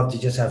 So I'd love to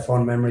just have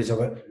fond memories of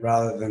it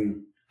rather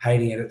than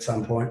hating it at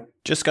some point.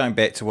 Just going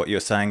back to what you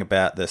were saying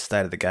about the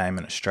state of the game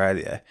in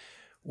Australia,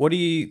 what do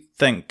you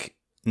think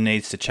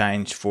needs to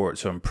change for it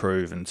to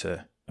improve and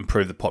to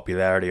improve the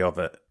popularity of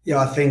it? Yeah,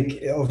 I think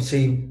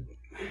obviously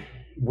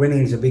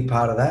winning's a big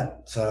part of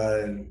that.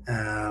 So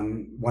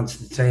once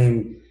the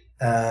team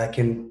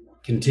can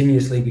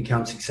continuously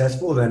become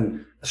successful,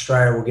 then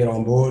Australia will get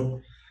on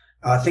board.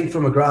 I think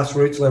from a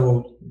grassroots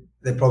level,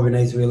 there probably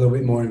needs to be a little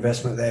bit more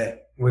investment there.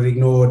 We've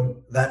ignored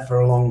that for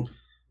a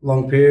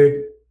long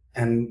period,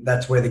 and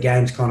that's where the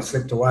game's kind of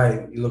slipped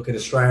away. You look at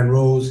Australian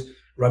rules,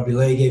 rugby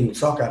league, even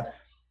soccer,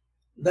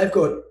 they've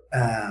got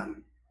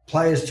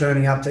players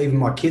turning up to even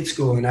my kids'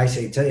 school in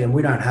ACT, and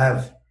we don't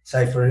have,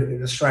 say,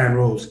 for Australian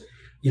rules,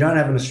 you don't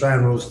have an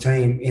Australian rules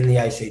team in the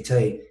ACT,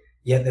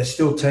 yet there's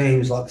still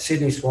teams like the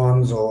Sydney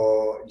Swans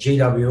or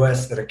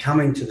GWS that are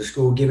coming to the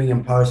school, giving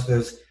them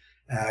posters,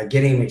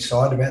 getting them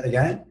excited about the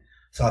game.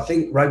 So I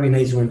think rugby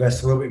needs to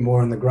invest a little bit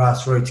more in the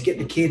grassroots, get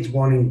the kids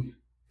wanting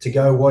to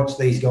go watch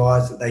these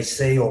guys that they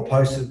see or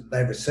posters that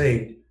they've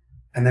received.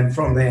 And then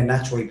from there,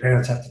 naturally,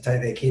 parents have to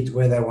take their kids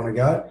where they want to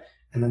go,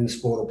 and then the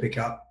sport will pick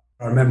up.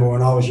 I remember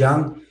when I was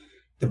young,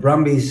 the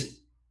Brumbies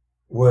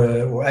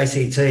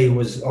ACT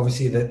was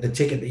obviously the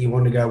ticket that you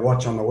wanted to go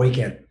watch on the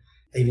weekend.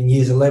 Even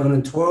years 11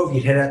 and 12,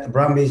 you'd head out to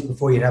Brumbies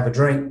before you'd have a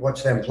drink,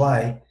 watch them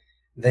play.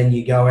 Then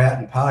you go out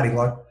and party.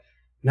 Like,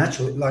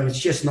 naturally, like, it's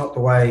just not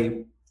the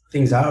way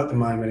things are at the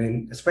moment,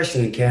 and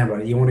especially in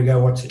Canberra. You want to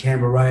go watch the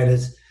Canberra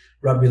Raiders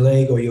rugby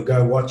league, or you'll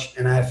go watch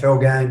an AFL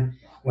game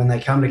when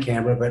they come to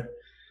Canberra. But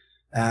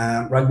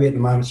rugby at the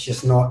moment is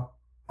just not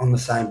on the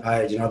same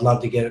page, and I'd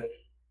love to get it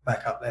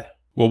back up there.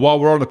 Well, while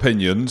we're on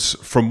opinions,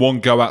 from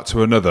one go out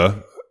to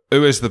another,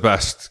 who is the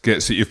best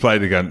Gits that you've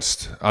played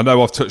against? I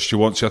know I've touched you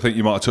once. I think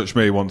you might have touched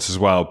me once as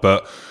well.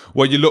 But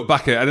when you look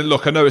back at it, and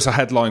look, I know it's a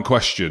headline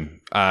question,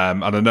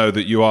 and I know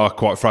that you are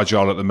quite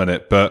fragile at the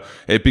minute, but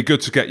it'd be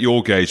good to get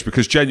your gauge,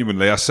 because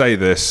genuinely, I say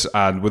this,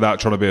 and without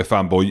trying to be a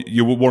fanboy,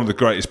 you were one of the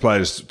greatest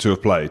players to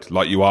have played,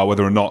 like you are,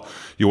 whether or not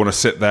you want to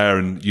sit there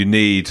and you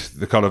need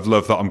the kind of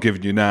love that I'm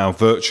giving you now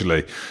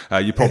virtually.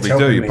 You probably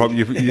do.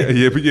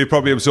 You're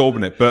probably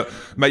absorbing it. But,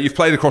 mate, you've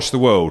played across the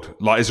world.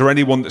 Like, is there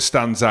anyone that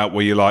stands out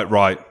where you're like,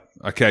 right,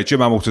 okay, Jim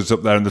Hamilton's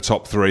up there in the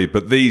top three,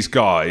 but these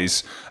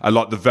guys are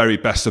like the very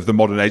best of the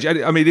modern age.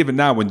 I mean, even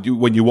now when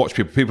you watch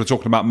people are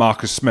talking about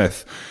Marcus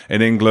Smith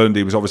in England.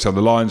 He was obviously on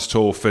the Lions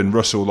tour, Finn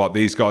Russell, like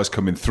these guys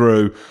coming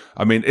through.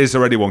 I mean, is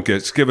there anyone?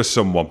 Give us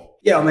someone.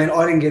 Yeah, I mean,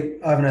 I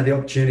haven't had the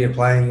opportunity of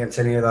playing against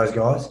any of those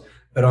guys,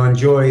 but I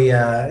enjoy,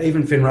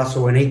 even Finn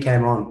Russell when he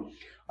came on,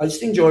 I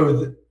just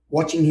enjoy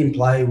watching him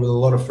play with a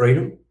lot of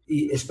freedom.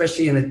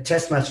 Especially in a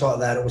test match like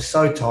that, it was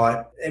so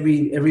tight.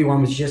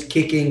 Everyone was just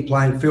kicking,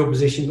 playing field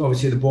position.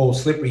 Obviously, the ball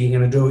was slippery. You're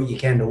going to do what you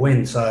can to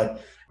win. So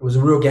it was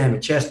a real game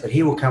of chess. But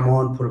he will come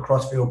on, put a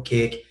cross-field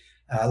kick,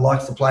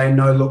 likes to play a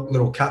no-look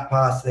little cut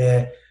pass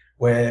there,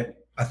 where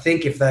I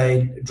think if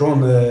they'd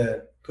drawn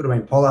could have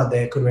been Pollard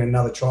there, could have been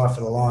another try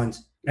for the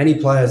Lions. Any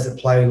players that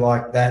play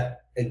like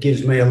that, it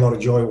gives me a lot of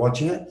joy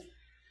watching it.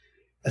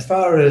 As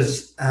far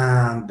as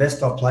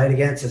best I've played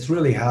against, it's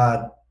really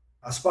hard.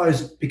 I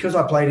suppose because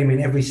I played him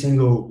in every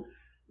single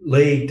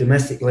league,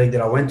 domestic league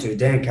that I went to,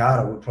 Dan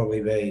Carter would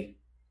probably be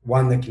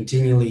one that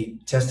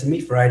continually tested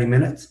me for 80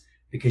 minutes,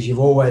 because you've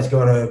always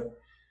got to,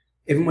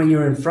 even when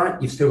you're in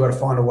front, you've still got to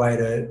find a way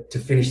to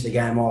finish the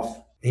game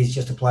off. He's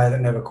just a player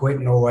that never quit,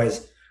 and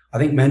always, I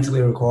think,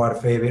 mentally required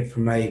a fair bit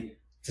from me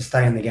to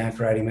stay in the game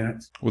for 80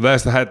 minutes. Well,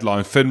 there's the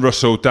headline. Finn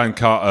Russell, Dan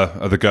Carter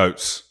are the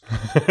GOATs.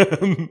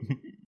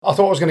 I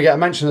thought I was going to get a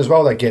mention as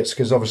well there, Gits,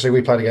 because obviously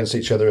we played against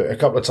each other a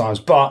couple of times.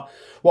 But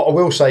what I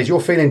will say is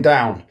you're feeling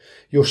down.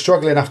 You're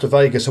struggling after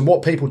Vegas. And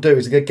what people do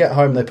is they get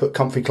home, they put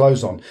comfy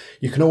clothes on.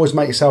 You can always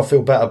make yourself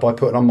feel better by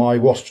putting on my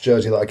Wasps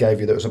jersey that I gave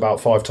you that was about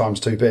 5 times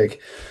too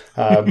big,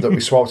 that we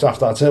swapped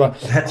after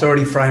that. That's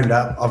already framed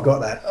up. I've got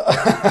that.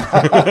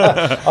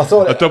 I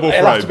thought a double frame.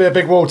 It'll have to be a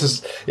big wall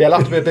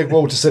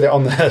to sit it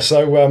on there.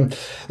 So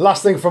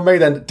last thing from me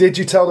then, did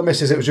you tell the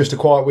missus it was just a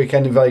quiet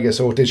weekend in Vegas,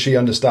 or did she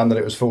understand that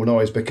it was full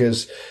noise?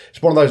 Because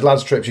it's one of those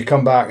lads trips, you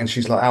come back and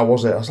she's like, how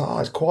was it? I was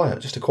like, it's quiet,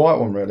 just a quiet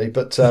one really.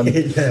 But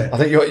yeah. I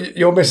think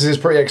your missus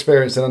is pretty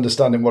experienced in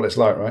understanding what it's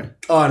like, right?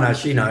 Oh no,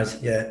 she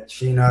knows. Yeah,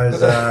 she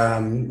knows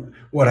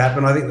what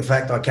happened. I think the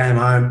fact I came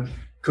home,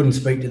 couldn't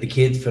speak to the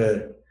kids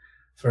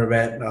for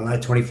about, I don't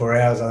know, 24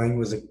 hours, I think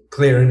was a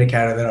clear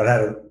indicator that I'd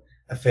had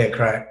a fair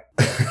crack.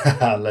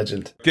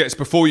 Legend. Gits,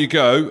 before you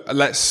go,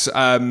 let's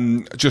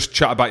just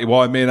chat about your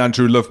wine. Me and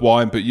Andrew love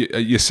wine, but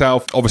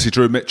yourself, obviously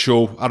Drew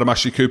Mitchell, Adam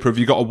Ashley Cooper, have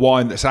you got a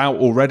wine that's out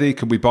already?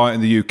 Can we buy it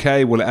in the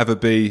UK? Will it ever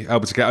be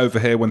able to get over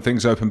here when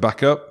things open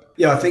back up?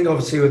 Yeah, I think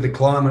obviously with the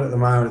climate at the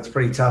moment, it's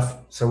pretty tough.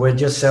 So we're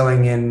just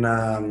selling in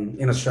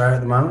Australia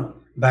at the moment.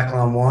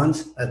 Backline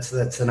Wines, that's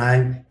the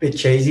name. Bit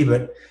cheesy,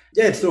 but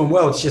yeah, it's doing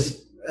well. It's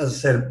just, as I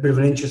said, a bit of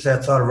an interest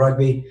outside of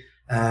rugby,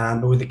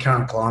 but with the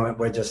current climate,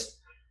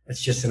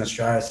 it's just in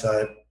Australia.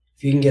 So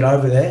if you can get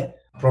over there,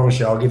 I promise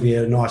you, I'll give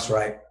you a nice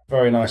rate.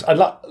 Very nice. And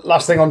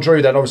last thing on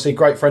Drew then, obviously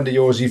great friend of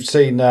yours. You've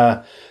seen,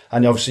 and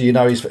obviously you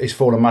know he's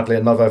fallen madly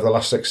in love over the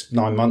last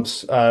 6-9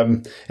 months.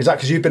 Is that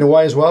because you've been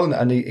away as well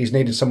and he's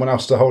needed someone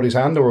else to hold his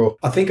hand? Or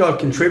I think I've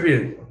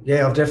contributed.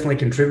 Yeah, I've definitely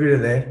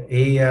contributed there.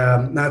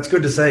 No, it's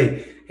good to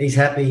see. He's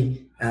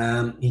happy.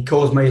 He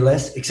calls me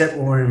less, except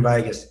when we're in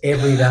Vegas.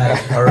 Every day,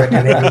 I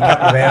reckon, every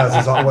couple of hours,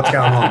 he's like, what's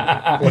going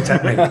on? What's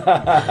happening?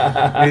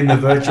 In the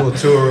virtual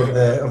tour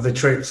of the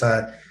trip.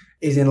 So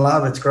he's in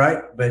love. It's great,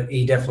 but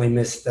he definitely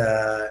missed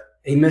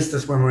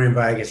us when we were in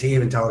Vegas. He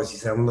even told us, he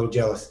said, I'm a little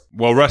jealous.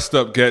 Well, rest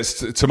up, Gits.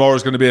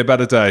 Tomorrow's going to be a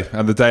better day,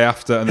 and the day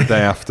after, and the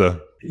day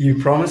after.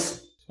 You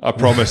promise? I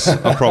promise.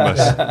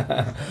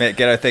 Matt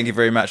Giteau, thank you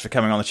very much for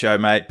coming on the show,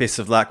 mate. Best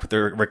of luck with the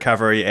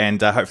recovery,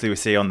 and hopefully we'll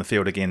see you on the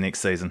field again next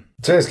season.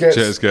 Cheers, Gits.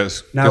 Cheers,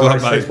 Gits. No Good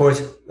worries, luck, mate.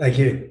 boys. Thank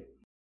you.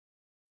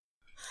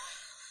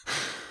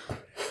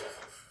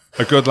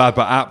 A good lad,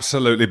 but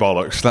absolutely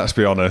bollocks, let's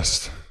be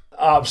honest.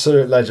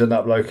 Absolute legend,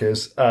 that bloke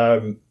is.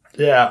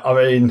 Yeah, I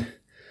mean,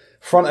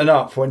 fronting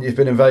up when you've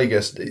been in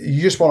Vegas,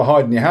 you just want to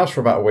hide in your house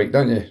for about a week,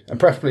 don't you? And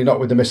preferably not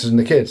with the missus and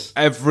the kids.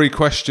 Every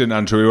question,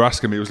 Andrew, we were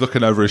asking him, he was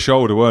looking over his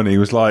shoulder, weren't he? He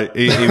was like,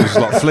 he was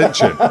like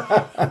flinching.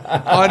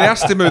 I only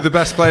asked him who the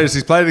best players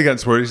he's played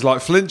against were. He's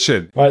like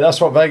flinching. Right, that's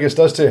what Vegas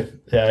does to you.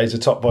 Yeah, he's a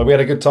top boy. We had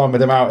a good time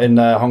with him out in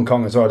Hong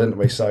Kong as well, didn't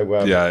we?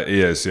 So yeah,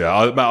 he is. Yeah,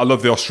 I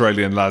love the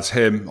Australian lads.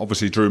 Him,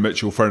 obviously, Drew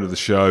Mitchell, friend of the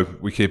show.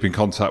 We keep in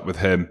contact with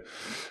him.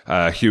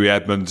 Hughie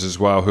Edmonds as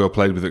well, who I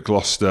played with at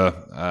Gloucester.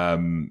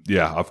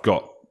 Yeah, I've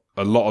got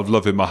a lot of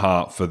love in my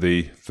heart for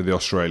the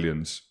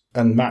Australians.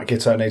 And Matt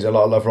Giteau needs a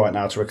lot of love right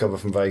now to recover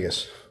from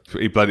Vegas.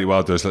 He bloody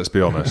well does, let's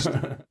be honest.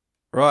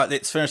 Right,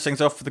 let's finish things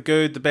off with the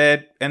good, the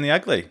bad, and the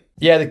ugly.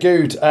 Yeah, the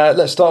good.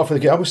 Let's start off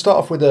with the good. I will start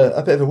off with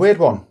a bit of a weird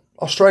one.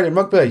 Australian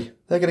rugby.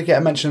 They're going to get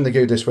a mention in the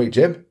good this week,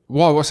 Jim.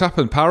 Why? What's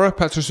happened? Para,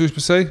 Petra Super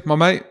C, my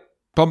mate,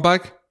 bum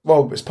bag.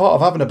 Well, it's part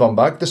of having a bum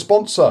bag. The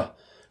sponsor,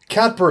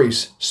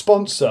 Cadbury's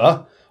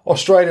sponsor,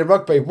 Australian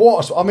rugby.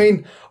 I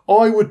mean,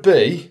 I would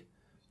be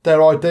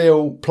their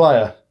ideal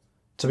player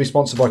to be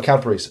sponsored by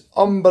Cadbury's.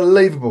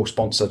 Unbelievable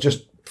sponsor.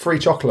 Just free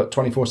chocolate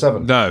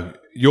 24/7. No,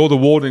 you're the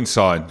warning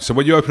sign. So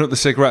when you open up the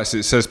cigarettes,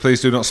 it says,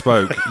 please do not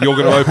smoke. You're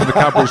going to open the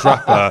Cadbury's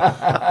wrapper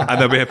and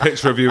there'll be a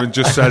picture of you and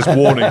just says,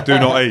 warning, do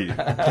not eat.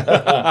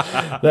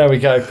 There we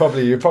go.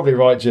 You're probably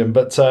right, Jim.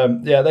 But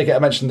yeah, they get a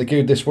mention in the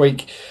good this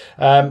week.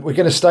 We're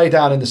going to stay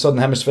down in the Southern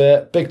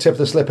Hemisphere. Big tip of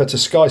the slipper to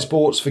Sky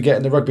Sports for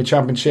getting the Rugby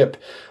Championship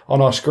on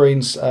our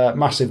screens.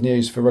 Massive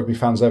news for rugby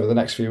fans over the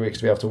next few weeks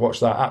to be able to watch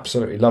that.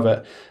 Absolutely love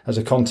it as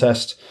a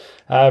contest.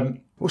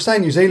 We'll stay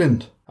in New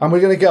Zealand. And we're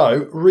going to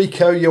go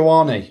Rieko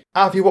Ioane.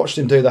 Have you watched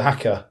him do the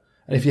haka?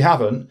 And if you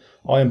haven't,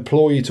 I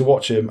implore you to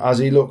watch him as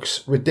he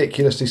looks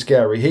ridiculously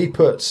scary. He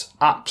puts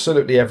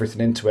absolutely everything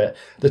into it.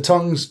 The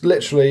tongue's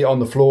literally on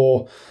the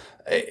floor.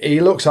 He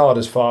looks hard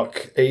as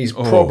fuck. He's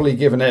probably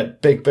given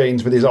it big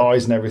beans with his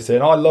eyes and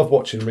everything. I love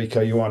watching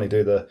Rieko Ioane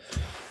do the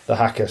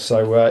haka.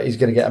 So he's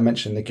going to get a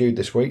mention in the good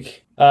this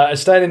week. And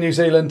staying in New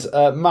Zealand,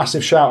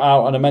 massive shout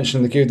out and a mention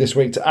in the good this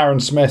week to Aaron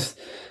Smith.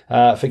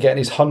 For getting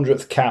his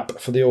 100th cap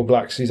for the All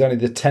Blacks. He's only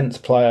the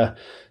 10th player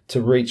to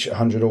reach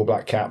 100 All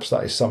Black caps.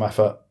 That is some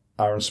effort,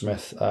 Aaron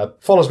Smith.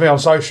 Follows me on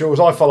socials.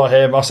 I follow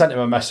him. I sent him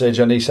a message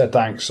and he said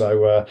thanks.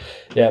 So,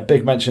 yeah,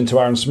 big mention to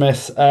Aaron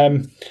Smith.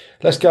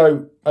 Let's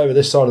go over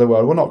this side of the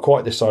world. Well, not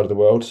quite this side of the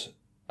world.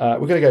 We're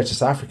going to go to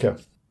South Africa.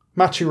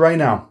 Matu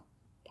Reynau.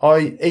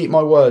 I eat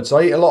my words.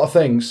 I eat a lot of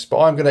things, but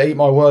I'm going to eat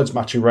my words,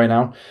 Matu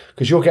Reynau,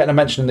 because you're getting a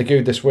mention in the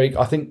good this week.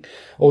 I think,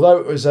 although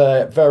it was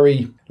a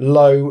very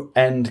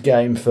low-end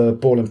game for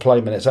ball and play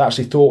minutes, I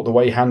actually thought the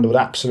way he handled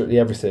absolutely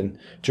everything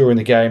during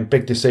the game,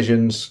 big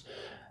decisions.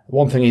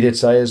 One thing he did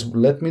say is,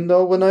 let me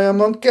know when I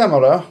am on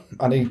camera,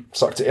 and he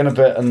sucked it in a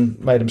bit and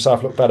made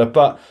himself look better.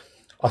 But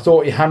I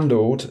thought he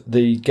handled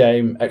the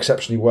game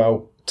exceptionally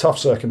well. Tough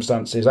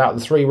circumstances. Out of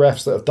the three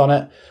refs that have done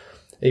it,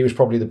 he was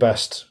probably the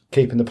best,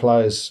 keeping the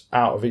players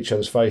out of each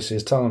other's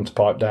faces, telling them to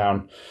pipe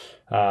down.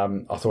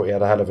 I thought he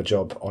had a hell of a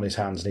job on his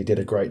hands and he did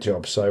a great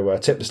job. So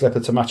tip the slipper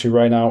to Matu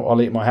Reynau. I'll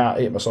eat my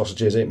hat, eat my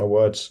sausages, eat my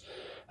words.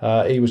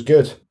 He was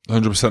good.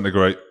 100%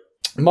 agree.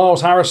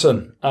 Miles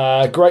Harrison.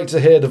 Great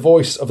to hear the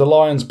voice of the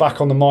Lions back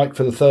on the mic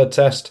for the third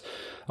test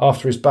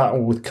after his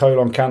battle with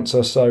colon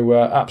cancer. So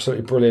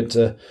absolutely brilliant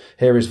to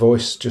hear his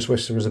voice. Just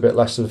wish there was a bit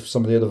less of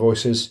some of the other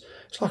voices.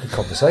 It's like a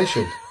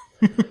conversation.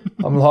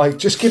 I'm like,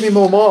 just give me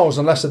more Miles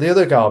and less of the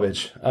other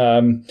garbage.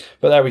 But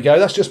there we go.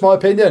 That's just my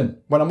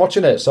opinion when I'm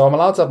watching it, so I'm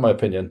allowed to have my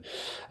opinion.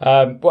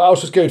 What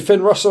else was good?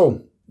 Finn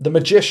Russell, the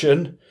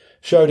magician,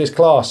 showed his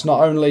class,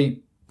 not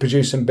only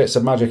producing bits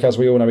of magic, as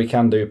we all know he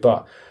can do,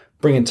 but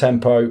bringing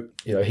tempo.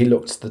 You know, he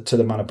looked to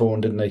the manner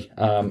born, didn't he?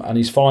 And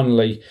he's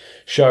finally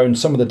shown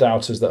some of the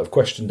doubters that have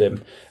questioned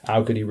him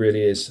how good he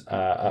really is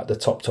at the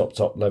top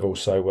level.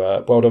 So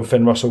well done,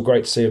 Finn Russell.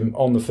 Great to see him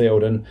on the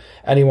field, and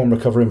anyone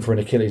recovering from an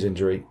Achilles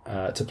injury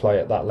to play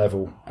at that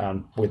level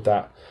and with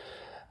that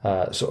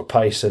sort of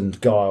pace and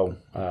guile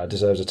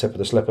deserves a tip of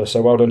the slipper.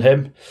 So well done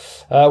him.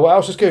 What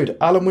else is good?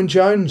 Alan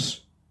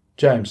Wynne-Jones,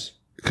 James.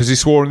 Because he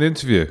swore in the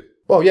interview.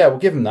 Well, yeah, we'll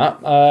give him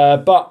that.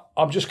 But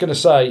I'm just going to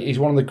say he's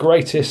one of the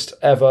greatest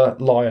ever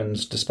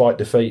Lions, despite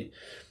defeat.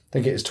 I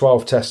think it's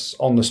 12 tests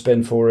on the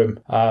spin for him.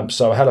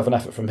 So a hell of an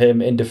effort from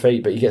him in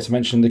defeat, but you get to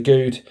mention the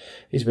good.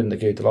 He's been the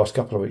good the last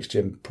couple of weeks,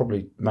 Jim.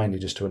 Probably mainly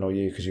just to annoy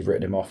you because you've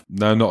written him off.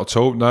 No, not at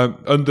all. No,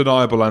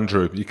 undeniable,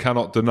 Andrew. You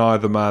cannot deny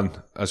the man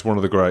as one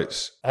of the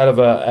greats. Hell of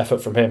an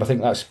effort from him. I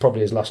think that's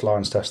probably his last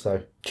Lions test,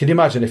 though. Can you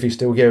imagine if he's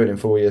still going in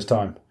 4 years'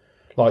 time?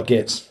 Like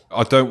Gits.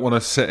 I don't want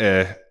to sit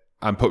here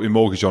and put my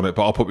mortgage on it,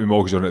 but I'll put my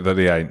mortgage on it that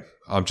he ain't.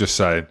 I'm just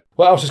saying.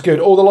 What else is good?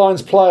 All the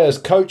Lions players,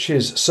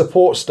 coaches,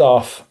 support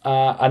staff,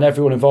 and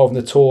everyone involved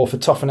in the tour for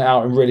toughing it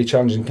out in really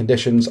challenging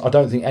conditions. I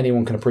don't think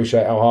anyone can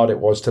appreciate how hard it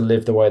was to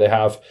live the way they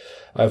have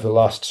over the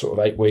last sort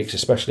of 8 weeks,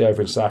 especially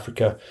over in South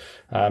Africa.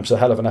 So a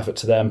hell of an effort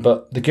to them.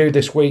 But the good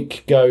this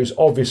week goes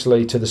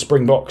obviously to the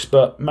Springboks,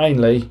 but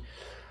mainly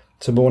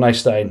to Morné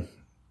Steyn.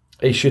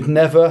 He should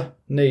never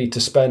need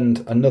to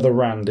spend another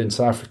rand in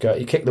South Africa.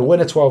 He kicked the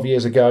winner 12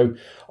 years ago.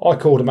 I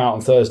called him out on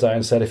Thursday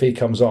and said if he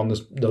comes on,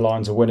 the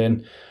Lions are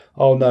winning.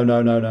 Oh,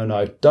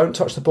 no. Don't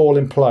touch the ball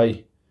in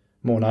play,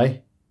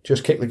 Morné.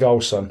 Just kick the goal,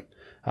 son,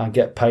 and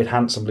get paid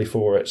handsomely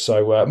for it.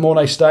 So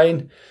Morné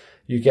Steyn,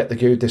 you get the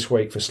good this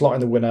week for slotting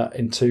the winner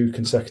in 2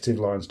 consecutive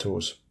Lions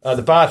tours.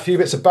 The bad, few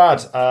bits of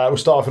bad. We'll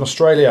start off in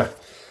Australia.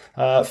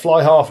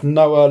 Fly half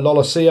Noah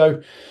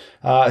Lolosio,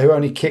 who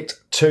only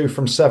kicked 2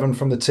 from 7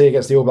 from the tee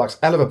against the All Blacks.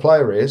 Hell of a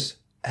player he is.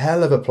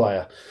 Hell of a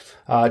player.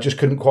 Just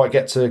couldn't quite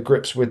get to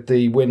grips with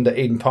the wind at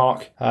Eden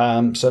Park.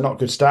 So not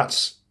good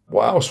stats.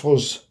 What else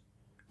was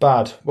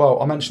bad?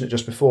 Well, I mentioned it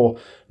just before.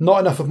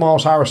 Not enough of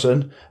Miles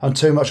Harrison and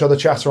too much other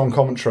chatter on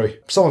commentary.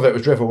 Some of it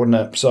was drivel, wasn't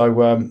it?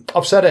 So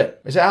I've said it.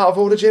 Is it out of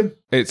order, Jim?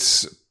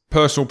 It's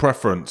personal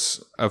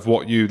preference of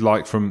what you'd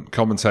like from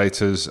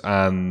commentators,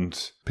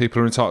 and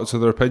people are entitled to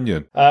their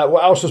opinion.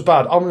 What else was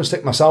bad? I'm going to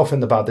stick myself in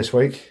the bad this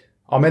week.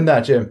 I'm in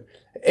there, Jim.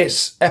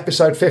 It's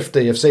episode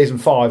 50 of season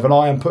 5, and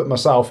I am putting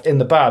myself in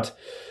the bad.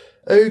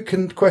 Who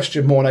can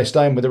question Morné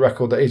Steyn with the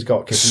record that he's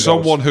got?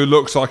 Someone who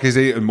looks like he's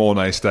eaten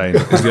Morné Steyn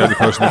is the only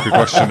person who could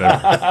question him.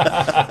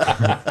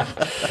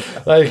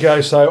 There you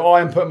go. So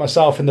I am putting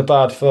myself in the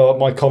bad for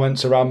my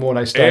comments around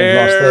Morné Steyn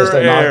last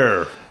Thursday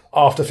night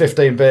after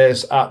 15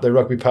 beers at the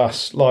Rugby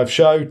Pass live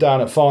show down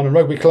at Farnham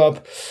Rugby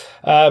Club.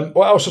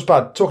 What else was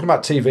bad? Talking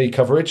about TV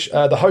coverage.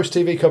 The host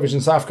TV coverage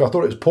in South Africa, I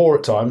thought it was poor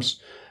at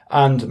times,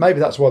 and maybe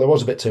that's why there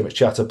was a bit too much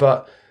chatter.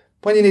 But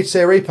when you need to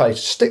see a replay,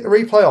 stick the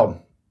replay on.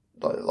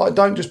 Like,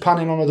 don't just pan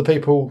in on other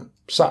people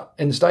sat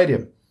in the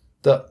stadium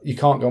that you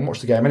can't go and watch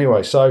the game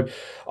anyway. So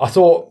I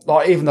thought,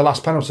 like, even the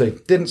last penalty,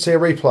 didn't see a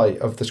replay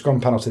of the scrum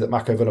penalty that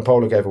Mako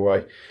Vunipola gave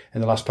away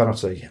in the last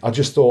penalty. I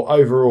just thought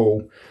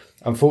overall,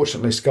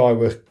 unfortunately, Sky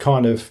were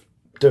kind of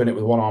doing it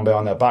with one arm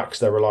behind their backs.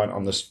 They're reliant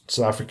on the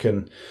South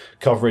African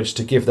coverage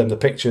to give them the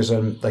pictures,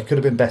 and they could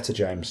have been better,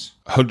 James.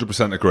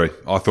 100% agree.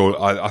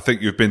 I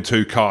think you've been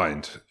too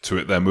kind to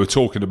it then. We were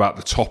talking about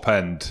the top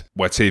end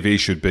where TV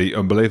should be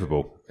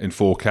unbelievable. In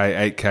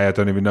 4K, 8K, I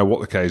don't even know what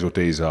the Ks or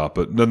Ds are,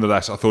 but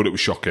nonetheless, I thought it was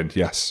shocking,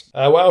 yes.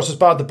 What else was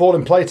bad? The ball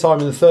in play time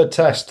in the third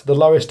test, the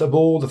lowest of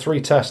all the 3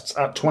 tests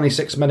at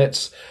 26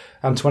 minutes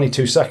and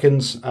 22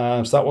 seconds,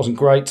 so that wasn't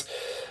great.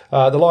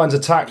 The Lions'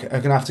 attack are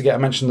going to have to get a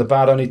mention of the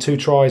bad. Only 2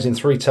 tries in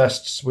 3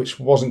 tests, which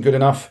wasn't good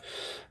enough.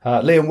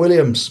 Liam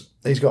Williams,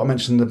 he's got to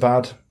mention the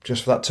bad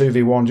just for that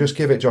 2v1. Just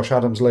give it Josh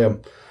Adams,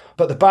 Liam.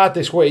 But the bad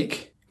this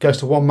week goes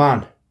to one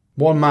man.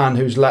 One man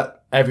who's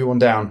let everyone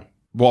down.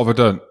 What have I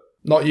done?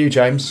 Not you,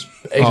 James.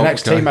 He's an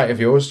ex-teammate of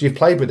yours. You've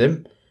played with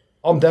him.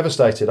 I'm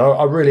devastated.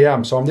 I really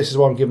am. So this is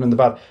why I'm giving him the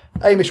bad.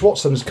 Hamish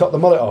Watson's cut the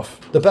mullet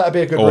off. There better be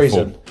a good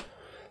reason.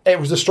 It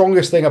was the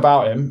strongest thing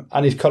about him,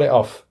 and he's cut it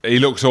off. He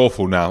looks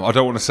awful now. I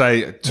don't want to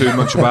say too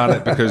much about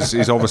it because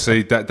he's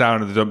obviously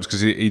down in the dumps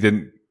because he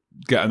didn't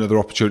get another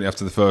opportunity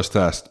after the first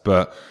test.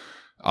 But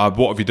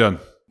what have you done?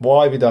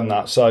 Why have you done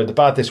that? So the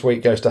bad this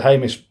week goes to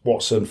Hamish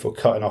Watson for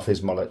cutting off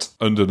his mullet.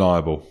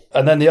 Undeniable.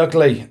 And then the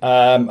ugly.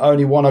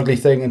 Only one ugly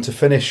thing, and to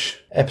finish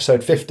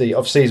episode 50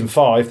 of season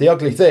 5, the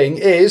ugly thing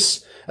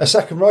is a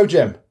second row,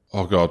 Jim.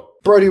 Oh, God.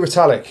 Brodie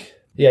Retallick.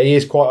 Yeah, he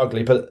is quite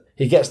ugly, but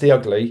he gets the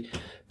ugly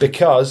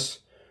because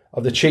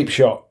of the cheap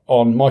shot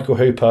on Michael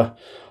Hooper.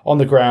 On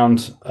the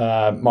ground,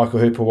 Michael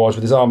Hooper was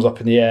with his arms up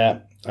in the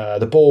air.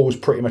 The ball was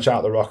pretty much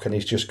out the ruck, and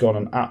he's just gone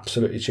an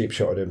absolutely cheap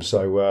shot at him.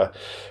 So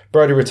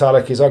Brodie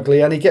Retallick is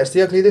ugly, and he gets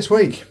the ugly this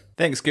week.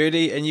 Thanks,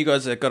 Goody. And you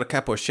guys have got a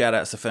couple of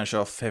shout-outs to finish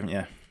off, haven't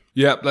you?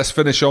 Yeah, let's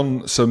finish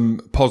on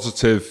some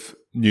positive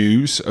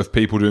news of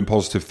people doing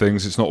positive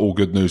things. It's not all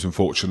good news,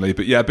 unfortunately.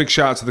 But yeah, big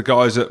shout out to the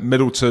guys at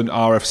Middleton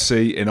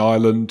RFC in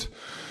Ireland.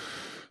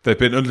 They've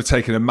been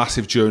undertaking a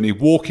massive journey,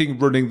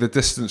 running the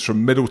distance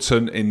from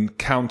Middleton in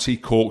County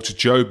Cork to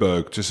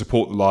Joburg to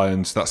support the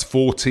Lions. That's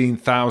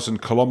 14,000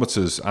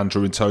 kilometres,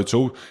 Andrew, in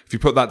total. If you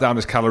put that down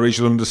as calories,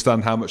 you'll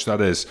understand how much that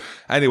is.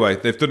 Anyway,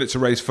 they've done it to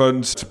raise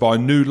funds to buy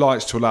new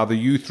lights to allow the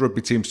youth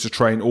rugby teams to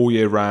train all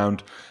year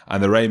round,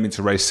 and they're aiming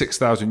to raise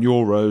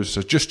 €6,000.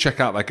 So just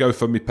check out their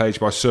GoFundMe page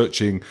by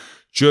searching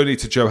Journey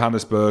to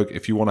Johannesburg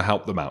if you want to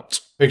help them out.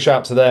 Big shout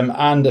out to them,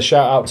 and a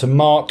shout out to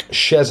Mark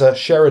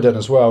Sheridan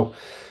as well.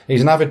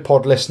 He's an avid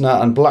pod listener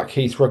and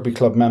Blackheath Rugby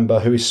Club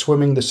member who is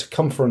swimming the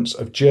circumference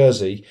of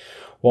Jersey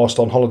whilst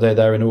on holiday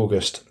there in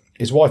August.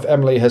 His wife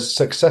Emily has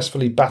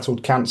successfully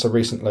battled cancer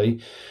recently,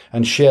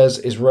 and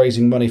Shez is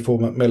raising money for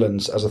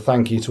Macmillan's as a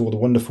thank you to all the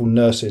wonderful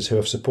nurses who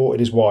have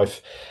supported his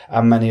wife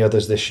and many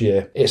others this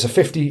year. It's a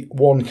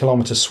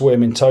 51-kilometre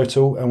swim in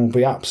total and will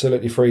be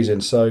absolutely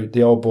freezing, so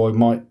the old boy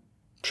might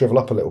shrivel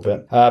up a little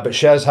bit. But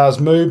Shez has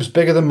moobs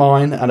bigger than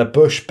mine and a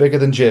bush bigger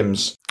than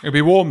Jim's. It'll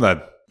be warm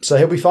then. So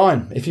he'll be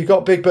fine. If you've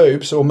got big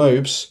boobs or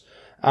moobs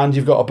and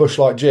you've got a bush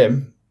like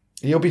Jim,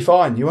 You'll be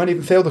fine. You won't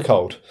even feel the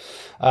cold.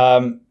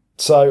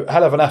 So,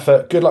 hell of an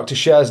effort. Good luck to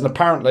Shares. And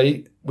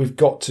apparently, we've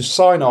got to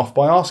sign off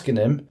by asking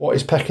him what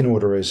his pecking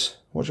order is.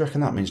 What do you reckon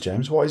that means,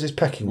 James? What is his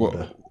pecking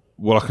order?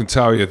 Well, I can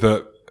tell you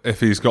that if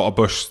he's got a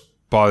bush,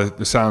 by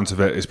the sounds of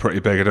it, is pretty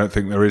big. I don't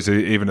think there is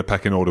even a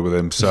pecking order with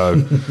him.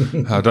 So,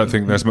 I don't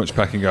think there's much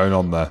pecking going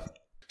on there.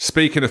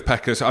 Speaking of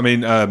peckers,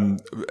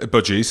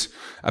 budgies,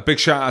 a big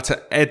shout out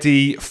to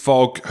Eddie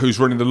Fogg, who's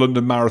running the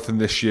London Marathon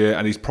this year,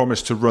 and he's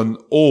promised to run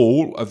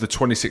all of the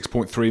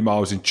 26.3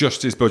 miles in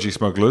just his budgie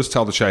smugglers.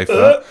 Tell the chafe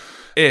that.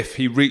 If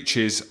he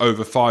reaches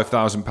over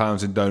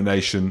 £5,000 in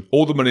donation,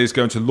 all the money is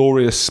going to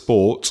Laureus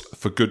Sport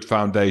for Good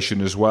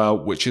Foundation as well,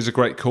 which is a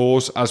great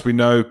cause. As we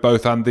know,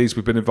 both Andys,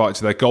 we've been invited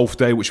to their golf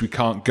day, which we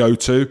can't go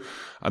to,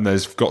 and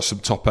they've got some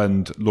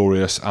top-end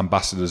Laureus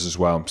ambassadors as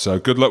well. So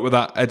good luck with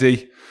that,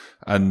 Eddie.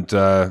 And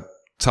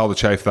tell the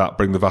chafe that,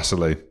 bring the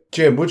Vaseline.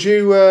 Jim, would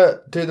you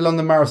do the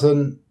London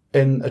Marathon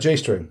in a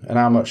G-string? And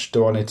how much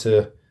do I need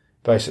to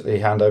basically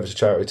hand over to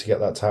charity to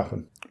get that to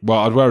happen? Well,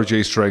 I'd wear a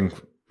G-string.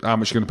 How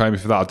much are you going to pay me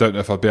for that? I don't know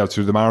if I'd be able to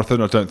do the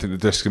marathon. I don't think the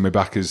disc in my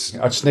back is...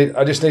 I just need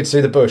to see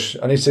the bush.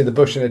 I need to see the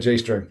bush in a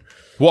G-string.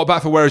 What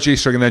about if I wear a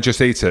G-string and then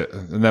just eat it?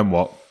 And then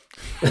what?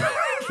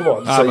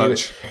 What? How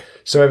much?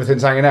 So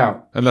everything's hanging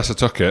out? Unless I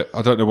took it.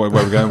 I don't know where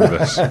we're going with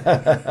this.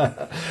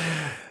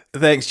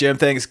 Thanks, Jim.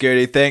 Thanks,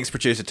 Gertie. Thanks,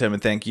 Producer Tim.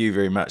 And thank you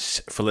very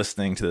much for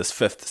listening to this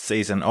 5th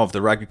season of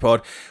the Rugby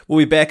Pod. We'll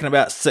be back in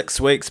about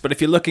 6 weeks. But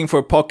if you're looking for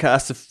a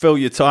podcast to fill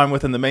your time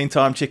with in the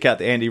meantime, check out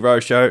the Andy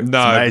Rowe Show. It's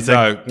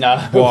amazing.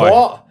 No. Why?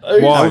 What?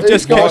 Why? We've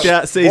just kicked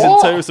out season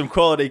 2 with some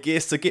quality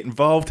guests, so get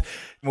involved.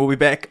 We'll be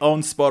back on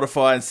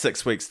Spotify in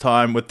 6 weeks'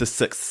 time with the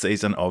 6th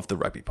season of the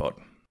Rugby Pod.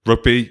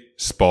 Rugby,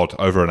 Spod,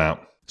 over and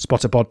out.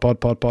 Spotter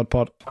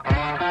pod.